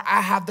my heart,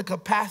 I have the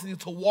capacity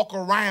to walk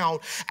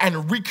around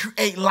and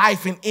recreate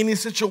life in any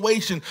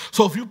situation.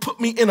 So if you put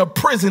me in a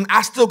prison,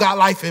 I still got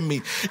life in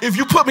me. If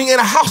you put me in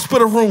a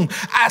hospital room,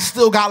 I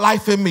still got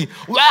life in me.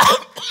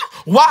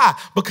 Why?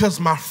 Because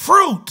my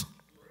fruit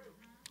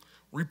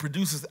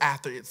reproduces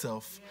after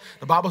itself.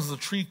 The Bible says a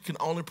tree can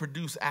only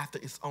produce after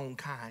its own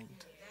kind.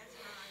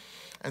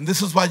 And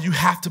this is why you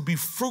have to be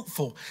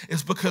fruitful.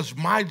 It's because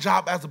my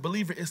job as a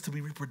believer is to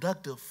be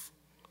reproductive.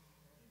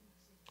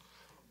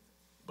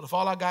 But if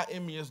all I got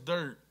in me is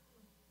dirt,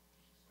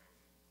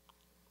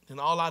 then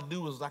all I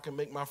do is I can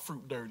make my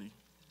fruit dirty.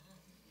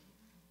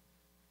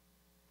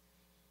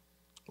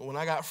 But when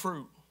I got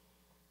fruit,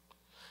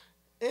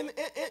 and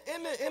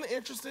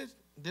interested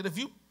that if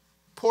you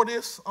pour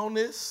this on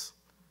this,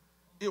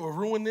 it will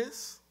ruin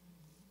this.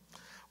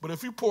 But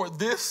if you pour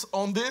this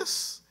on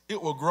this,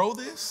 It will grow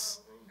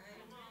this.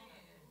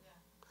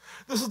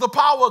 This is the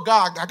power of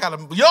God. I gotta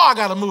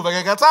move. I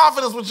ain't got time for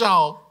this with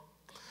y'all.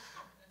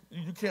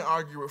 You can't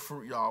argue with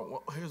fruit, y'all.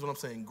 Well, here's what I'm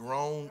saying: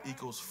 grown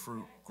equals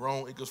fruit.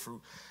 Grown equals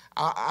fruit.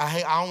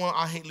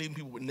 I hate leaving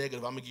people with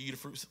negative. I'm gonna give you the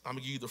fruit. I'm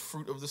gonna give you the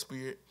fruit of the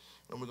Spirit,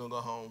 and we're gonna go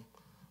home.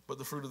 But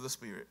the fruit of the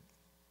Spirit.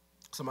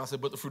 Somebody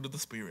said, but the fruit of the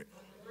Spirit.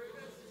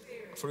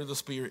 The fruit of the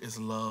Spirit is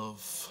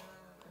love.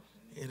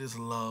 It is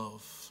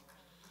love.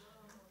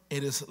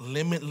 It is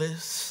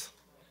limitless.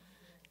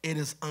 It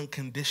is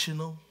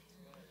unconditional.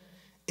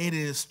 It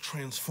is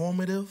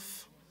transformative.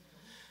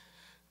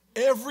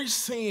 Every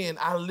sin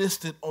I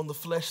listed on the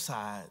flesh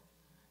side,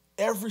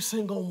 every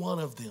single one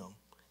of them,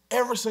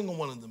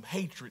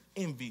 hatred,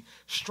 envy,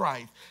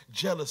 strife,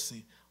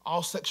 jealousy,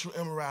 all sexual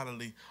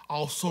immorality,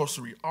 all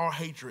sorcery, all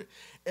hatred,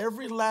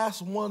 every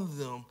last one of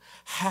them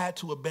had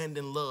to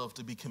abandon love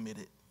to be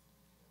committed.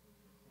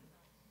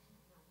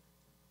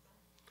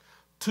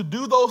 To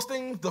do those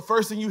things, the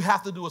first thing you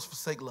have to do is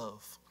forsake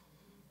love.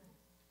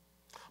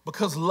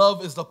 Because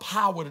love is the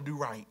power to do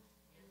right.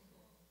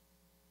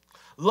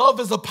 Love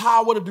is the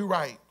power to do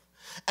right.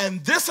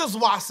 And this is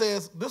why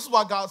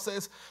God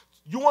says,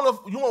 you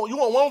want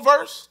one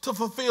verse to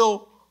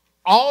fulfill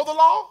all the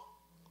law?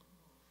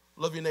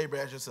 Love your neighbor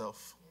as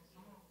yourself.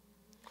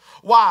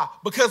 Why?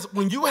 Because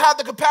when you have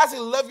the capacity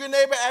to love your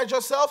neighbor as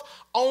yourself,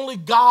 only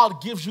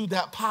God gives you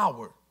that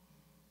power.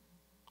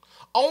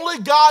 Only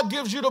God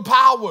gives you the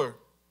power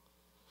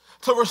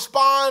to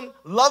respond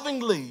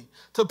lovingly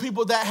to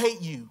people that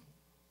hate you.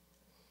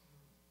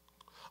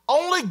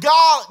 Only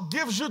God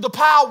gives you the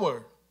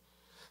power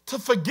to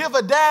forgive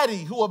a daddy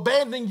who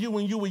abandoned you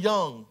when you were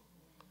young.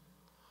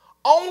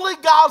 Only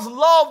God's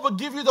love will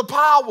give you the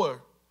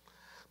power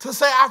to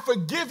say, I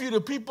forgive you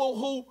to people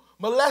who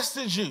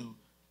molested you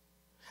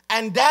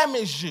and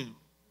damaged you.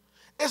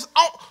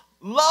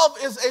 Love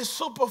is a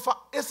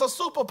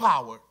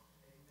superpower.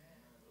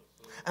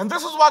 And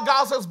this is why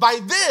God says, by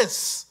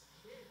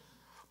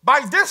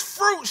this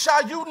fruit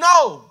shall you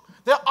know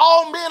that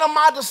all men are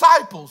my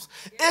disciples.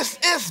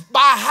 It's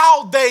by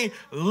how they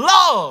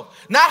love,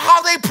 not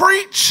how they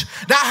preach,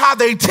 not how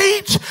they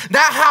teach,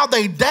 not how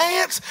they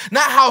dance,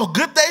 not how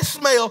good they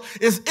smell.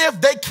 It's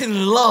if they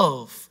can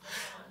love.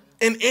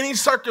 In any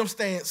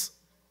circumstance,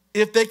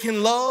 if they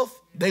can love,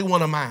 they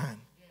want a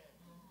mind.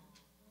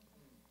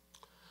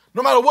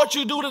 No matter what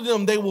you do to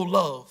them, they will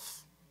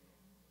love.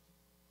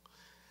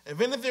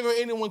 If anything or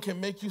anyone can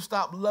make you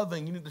stop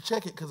loving, you need to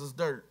check it because it's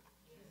dirt.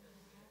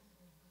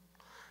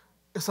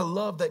 It's a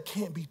love that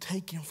can't be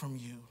taken from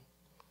you.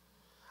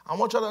 I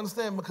want y'all to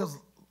understand because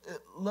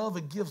love,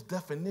 it gives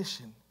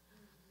definition.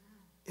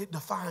 It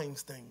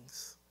defines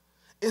things.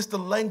 It's the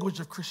language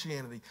of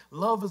Christianity.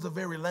 Love is the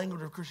very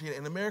language of Christianity.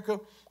 In America,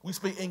 we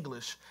speak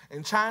English.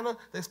 In China,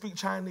 they speak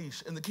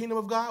Chinese. In the kingdom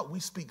of God, we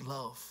speak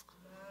love.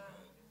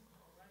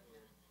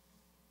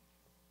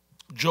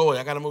 Joy,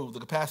 I got to move. The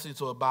capacity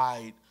to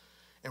abide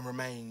and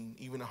remain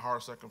even in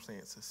hard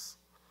circumstances.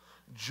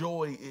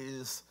 Joy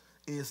is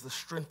the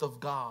strength of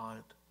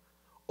God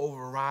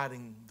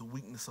overriding the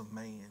weakness of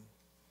man.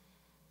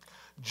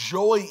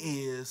 Joy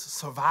is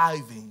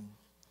surviving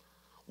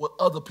what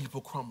other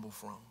people crumble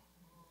from.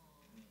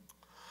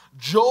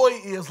 Joy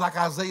is, like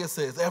Isaiah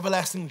says,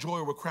 everlasting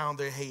joy will crown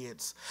their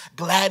heads.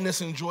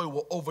 Gladness and joy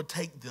will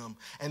overtake them,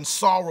 and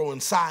sorrow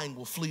and sighing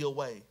will flee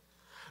away.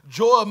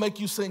 Joy will make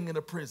you sing in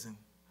a prison.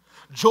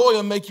 Joy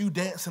will make you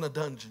dance in a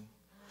dungeon.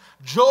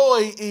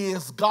 Joy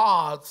is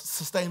God's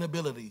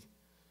sustainability.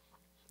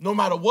 No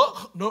matter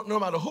what, no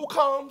matter who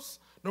comes,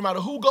 no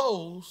matter who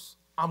goes,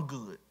 I'm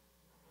good.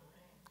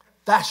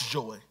 That's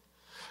joy.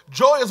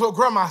 Joy is what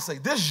grandma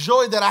said. This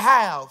joy that I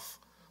have,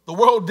 the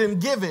world didn't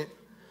give it.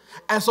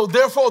 And so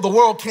therefore the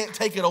world can't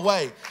take it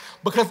away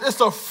because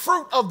it's a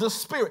fruit of the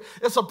Spirit.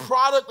 It's a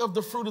product of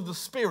the fruit of the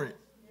Spirit.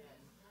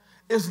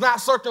 It's not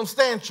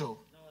circumstantial.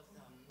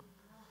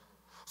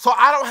 So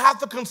I don't have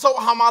to consult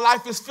how my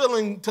life is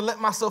feeling to let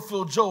myself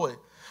feel joy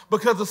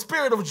because the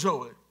spirit of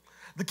joy,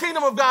 the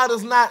kingdom of God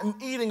is not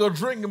eating or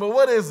drinking, but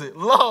what is it?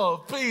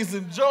 Love, peace,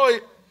 and joy.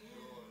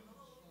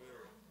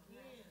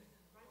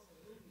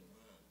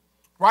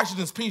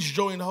 Righteousness, peace,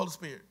 joy in the Holy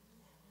Spirit.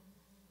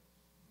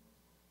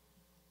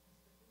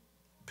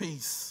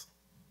 Peace.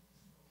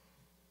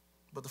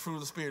 But the fruit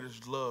of the Spirit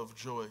is love,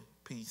 joy,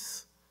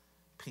 peace.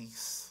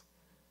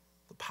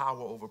 The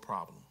power over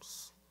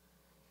problems.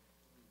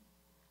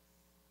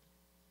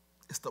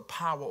 It's the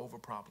power over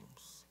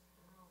problems.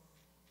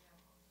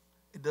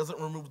 It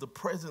doesn't remove the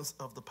presence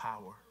of the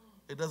power.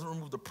 It doesn't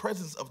remove the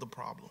presence of the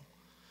problem.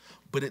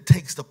 But it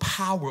takes the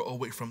power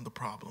away from the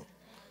problem.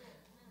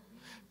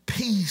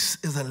 Peace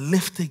is a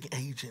lifting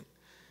agent.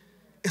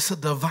 It's a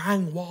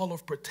divine wall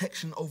of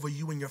protection over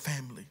you and your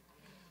family.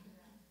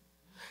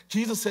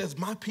 Jesus says,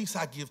 my peace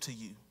I give to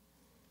you,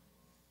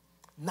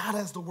 not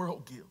as the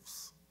world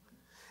gives.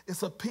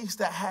 It's a peace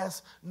that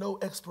has no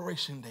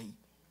expiration date.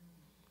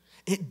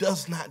 It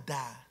does not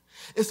die.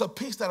 It's a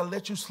peace that'll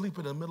let you sleep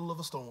in the middle of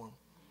a storm.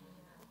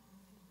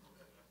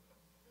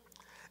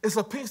 It's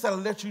a peace that'll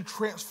let you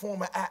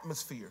transform an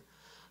atmosphere.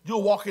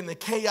 You'll walk into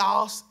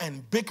chaos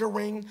and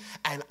bickering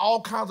and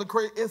all kinds of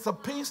crazy. It's a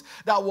peace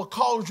that will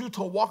cause you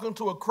to walk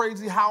into a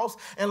crazy house,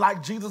 and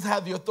like Jesus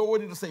had the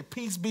authority to say,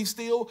 peace be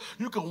still.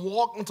 You can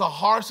walk into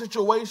hard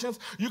situations.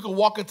 You can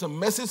walk into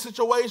messy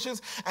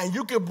situations, and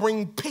you can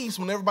bring peace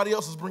when everybody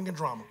else is bringing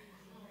drama.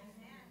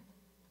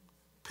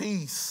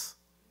 Peace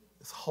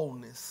is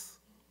wholeness,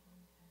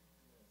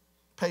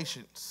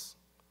 patience,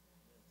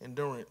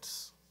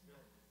 endurance.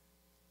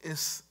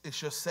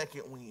 It's your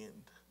second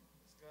wind.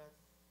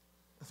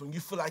 It's when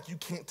you feel like you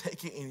can't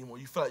take it anymore.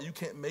 You feel like you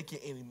can't make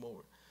it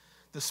anymore.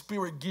 The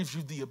Spirit gives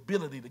you the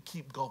ability to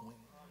keep going.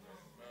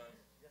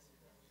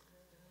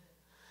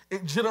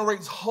 It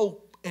generates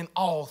hope in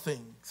all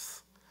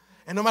things.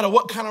 And no matter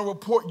what kind of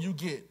report you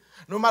get,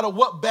 no matter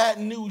what bad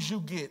news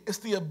you get, it's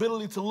the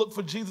ability to look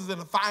for Jesus and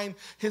to find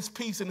his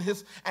peace and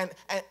his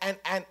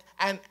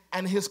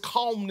and his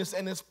calmness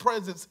and his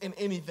presence in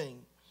anything.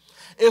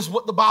 It's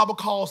what the Bible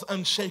calls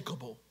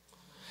unshakable.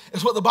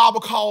 It's what the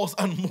Bible calls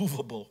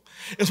unmovable.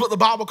 It's what the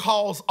Bible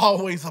calls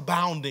always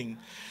abounding.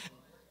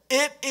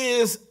 It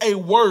is a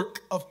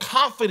work of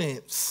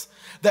confidence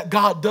that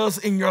God does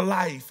in your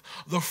life.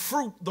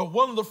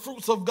 One of the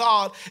fruits of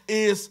God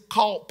is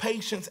called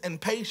patience, and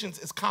patience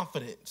is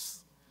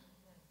confidence.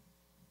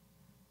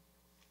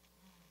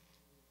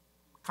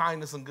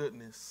 Kindness and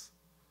goodness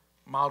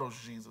models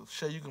Jesus.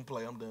 Shay, you can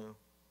play. I'm done.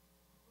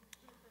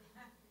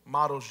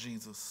 Models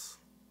Jesus.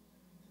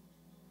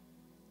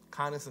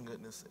 Kindness and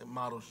goodness, it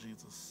models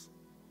Jesus.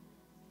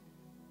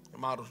 It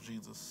models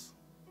Jesus.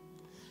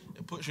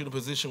 It puts you in a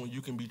position where you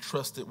can be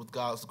trusted with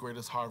God's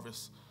greatest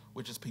harvest,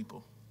 which is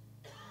people.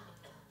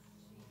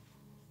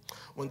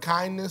 When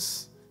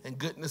kindness and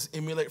goodness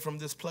emulate from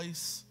this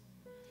place,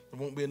 there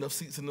won't be enough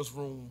seats in this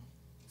room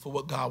for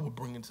what God will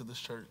bring into this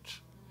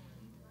church.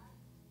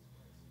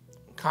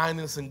 When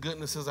kindness and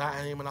goodness is our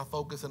aim and our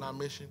focus and our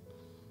mission,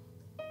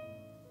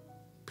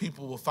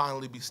 people will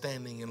finally be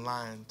standing in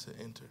line to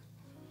enter.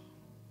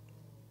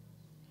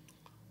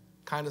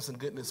 Kindness and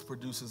goodness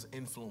produces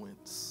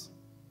influence.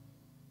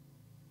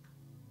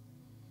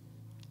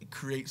 It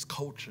creates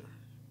culture.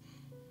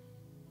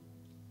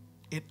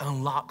 It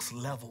unlocks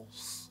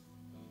levels.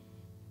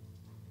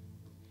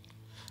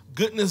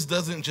 Goodness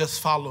doesn't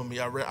just follow me.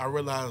 I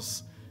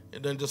realize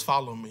it doesn't just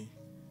follow me.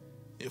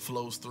 It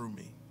flows through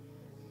me.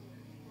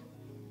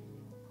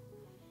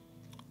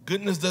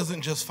 Goodness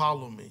doesn't just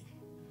follow me.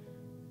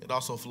 It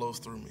also flows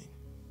through me.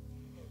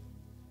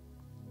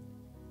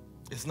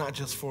 It's not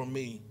just for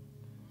me,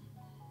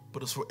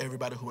 but it's for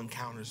everybody who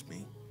encounters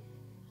me.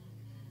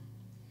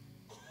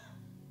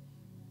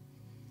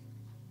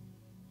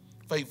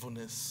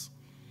 Faithfulness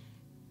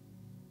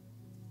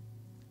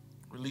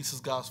releases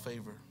God's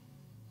favor,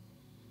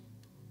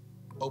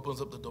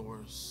 opens up the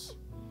doors.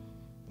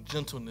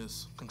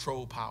 Gentleness,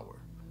 control power,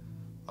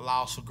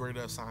 allows for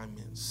greater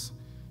assignments.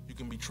 You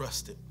can be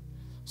trusted.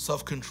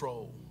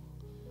 Self-control,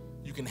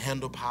 you can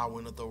handle power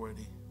and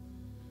authority.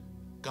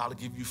 God will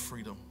give you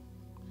freedom.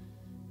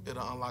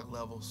 It'll unlock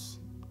levels.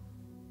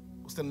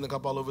 We're standing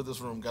up all over this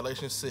room.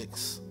 Galatians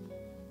 6.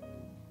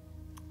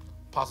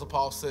 Apostle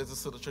Paul says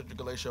this to the church of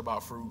Galatia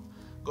about fruit.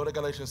 Go to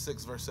Galatians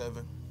 6, verse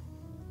 7,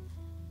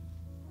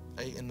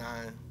 8, and 9.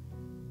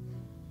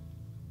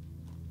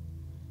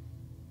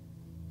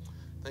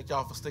 Thank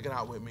y'all for sticking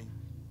out with me.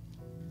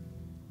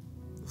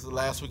 This is the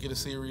last week of the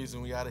series,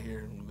 and we out of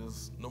here.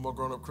 There's no more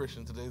grown-up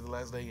Christian. Today's the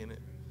last day in it.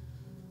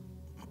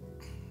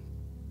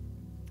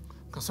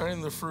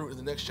 Concerning the fruit, in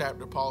the next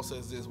chapter, Paul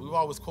says this. We've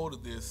always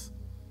quoted this,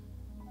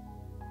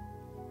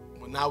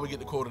 but now we get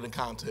to quote it in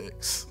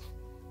context.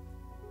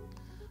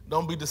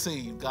 Don't be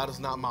deceived. God is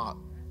not mocked.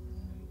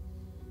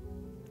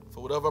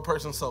 For whatever a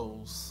person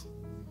sows,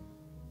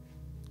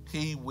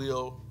 he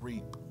will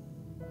reap.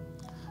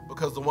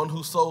 Because the one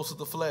who sows to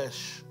the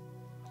flesh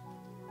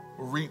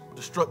will reap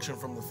destruction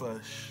from the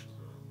flesh.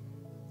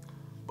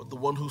 But the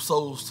one who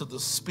sows to the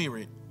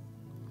Spirit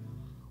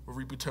will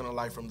reap eternal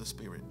life from the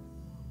Spirit.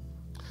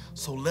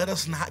 So let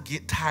us not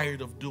get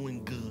tired of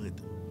doing good,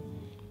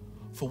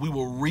 for we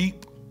will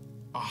reap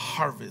a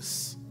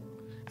harvest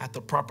at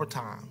the proper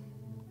time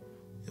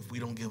if we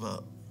don't give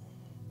up.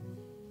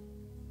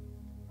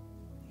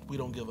 We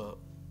don't give up.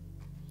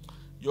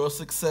 Your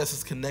success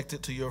is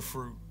connected to your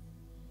fruit.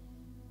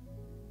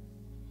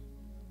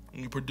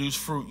 When you produce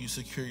fruit, you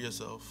secure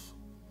yourself.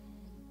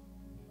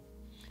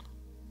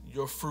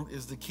 Your fruit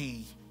is the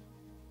key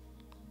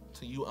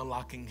to you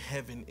unlocking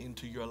heaven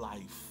into your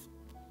life.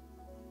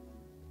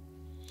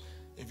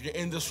 If you're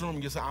in this room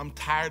and you say, I'm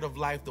tired of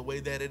life the way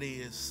that it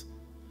is,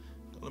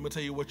 let me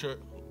tell you what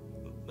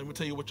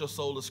your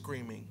soul is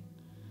screaming.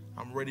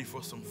 I'm ready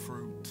for some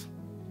fruit.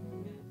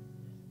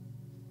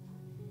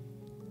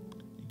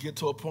 You get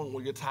to a point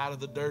where you're tired of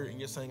the dirt and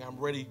you're saying, I'm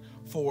ready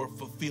for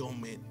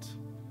fulfillment.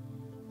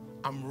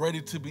 I'm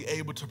ready to be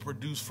able to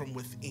produce from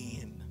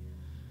within.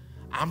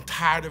 I'm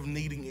tired of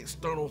needing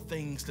external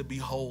things to be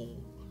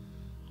whole,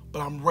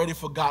 but I'm ready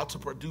for God to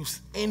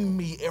produce in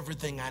me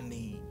everything I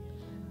need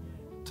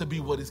to be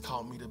what he's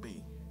called me to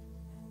be.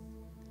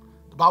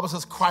 The Bible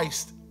says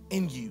Christ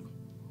in you,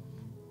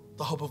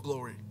 the hope of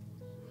glory.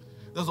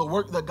 There's a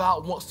work that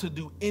God wants to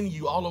do in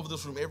you all over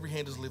this room. Every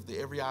hand is lifted,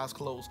 every eye is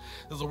closed.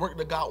 There's a work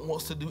that God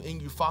wants to do in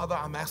you. Father,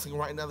 I'm asking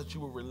right now that you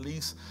will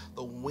release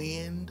the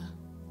wind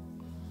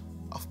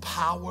of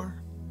power,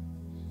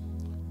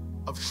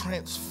 of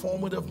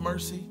transformative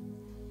mercy,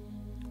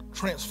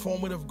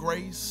 transformative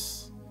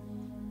grace.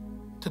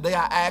 Today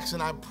I ask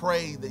and I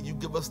pray that you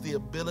give us the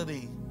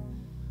ability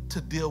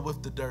to deal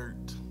with the dirt.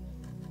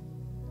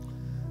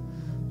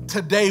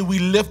 Today we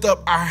lift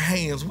up our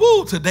hands.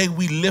 Woo! Today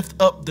we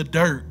lift up the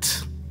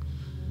dirt.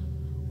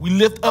 We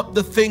lift up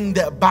the thing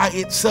that by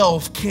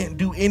itself can't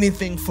do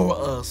anything for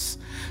us.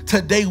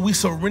 Today we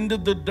surrender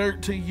the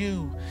dirt to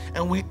you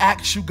and we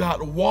ask you,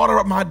 God, water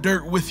up my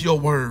dirt with your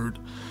word.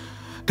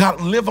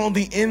 God, live on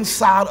the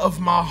inside of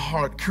my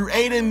heart.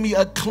 Create in me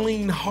a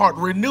clean heart.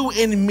 Renew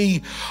in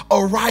me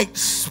a right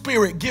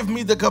spirit. Give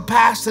me the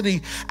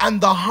capacity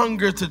and the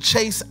hunger to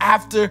chase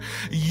after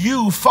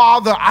you.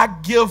 Father, I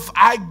give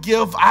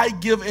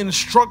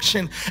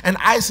instruction and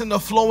ice in the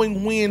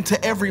flowing wind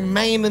to every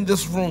man in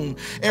this room,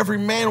 every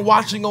man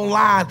watching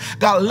online.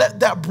 God, let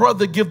that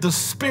brother give the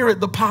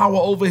spirit the power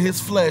over his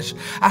flesh.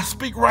 I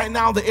speak right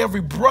now that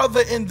every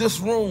brother in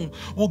this room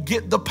will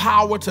get the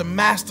power to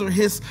master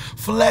his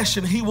flesh,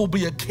 and he will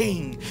be a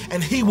king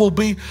and he will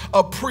be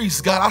a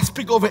priest. God, I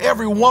speak over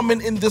every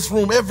woman in this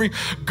room, every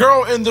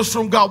girl in this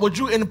room. God, would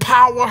you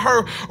empower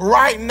her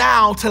right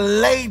now to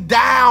lay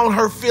down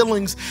her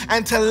feelings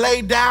and to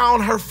lay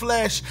down her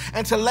flesh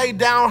and to lay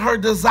down her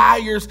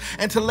desires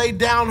and to lay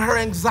down her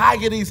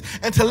anxieties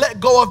and to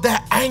let go of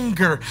that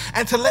anger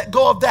and to let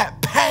go of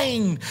that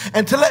pain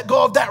and to let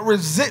go of that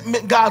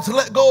resentment, God, to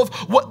let go of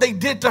what they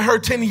did to her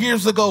 10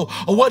 years ago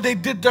or what they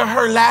did to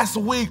her last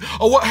week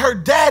or what her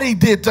daddy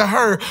did to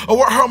her or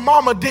what her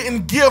mama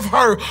didn't give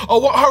her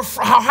or what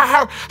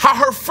how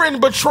her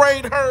friend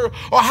betrayed her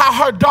or how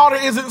her daughter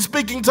isn't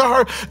speaking to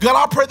her. God,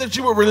 I pray that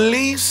you will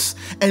release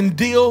and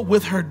deal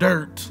with her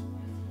dirt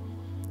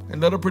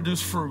and let her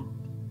produce fruit.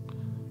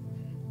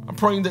 I'm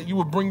praying that you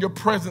will bring your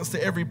presence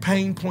to every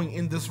pain point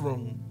in this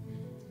room.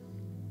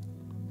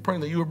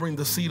 Praying that you will bring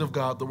the seed of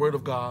God, the word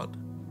of God,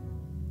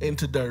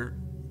 into dirt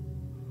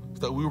so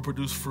that we will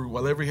produce fruit.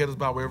 While every head is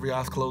bowed, while every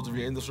eye is closed, if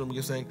you're in this room and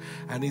you're saying,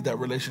 I need that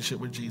relationship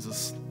with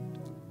Jesus.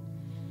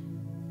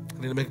 I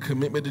need to make a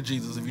commitment to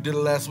Jesus. If you did it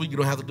last week, you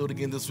don't have to do it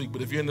again this week.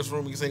 But if you're in this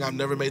room and you're saying, I've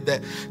never made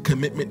that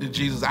commitment to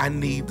Jesus, I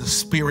need the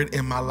Spirit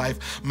in my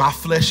life. My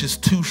flesh is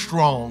too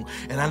strong,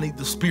 and I need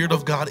the Spirit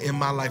of God in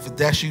my life. If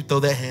that's you, throw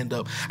that hand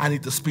up. I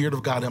need the Spirit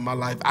of God in my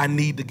life. I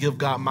need to give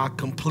God my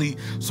complete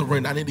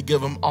surrender. I need to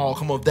give him all.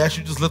 Come on, if that's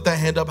you, just lift that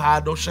hand up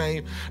high. No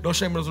shame. No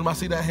shame in this room. I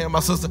see that hand, my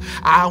sister.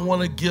 I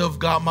want to give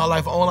God my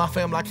life. All our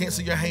family, I can't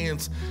see your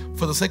hands.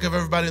 For the sake of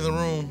everybody in the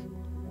room,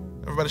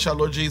 everybody shout,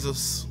 Lord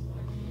Jesus,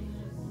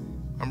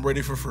 I'm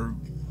ready for fruit.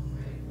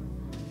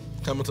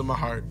 Come into my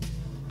heart.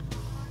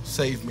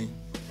 Save me.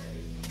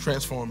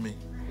 Transform me.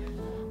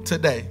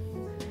 Today,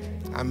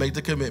 I make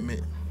the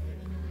commitment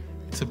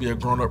to be a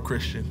grown-up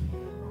Christian.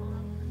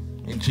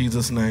 In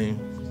Jesus' name,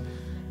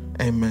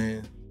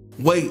 amen.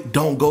 Wait,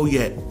 don't go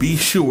yet. Be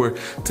sure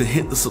to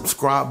hit the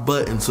subscribe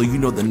button so you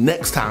know the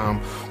next time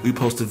we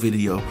post a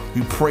video.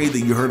 We pray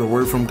that you heard a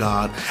word from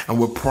God, and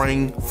we're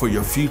praying for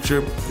your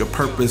future, your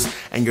purpose,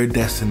 and your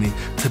destiny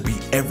to be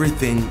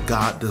everything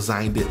God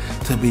designed it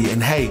to be.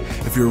 And hey,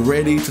 if you're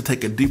ready to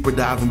take a deeper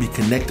dive and be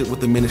connected with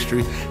the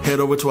ministry, head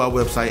over to our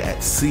website at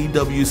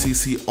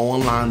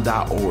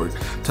cwcconline.org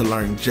to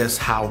learn just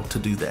how to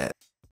do that.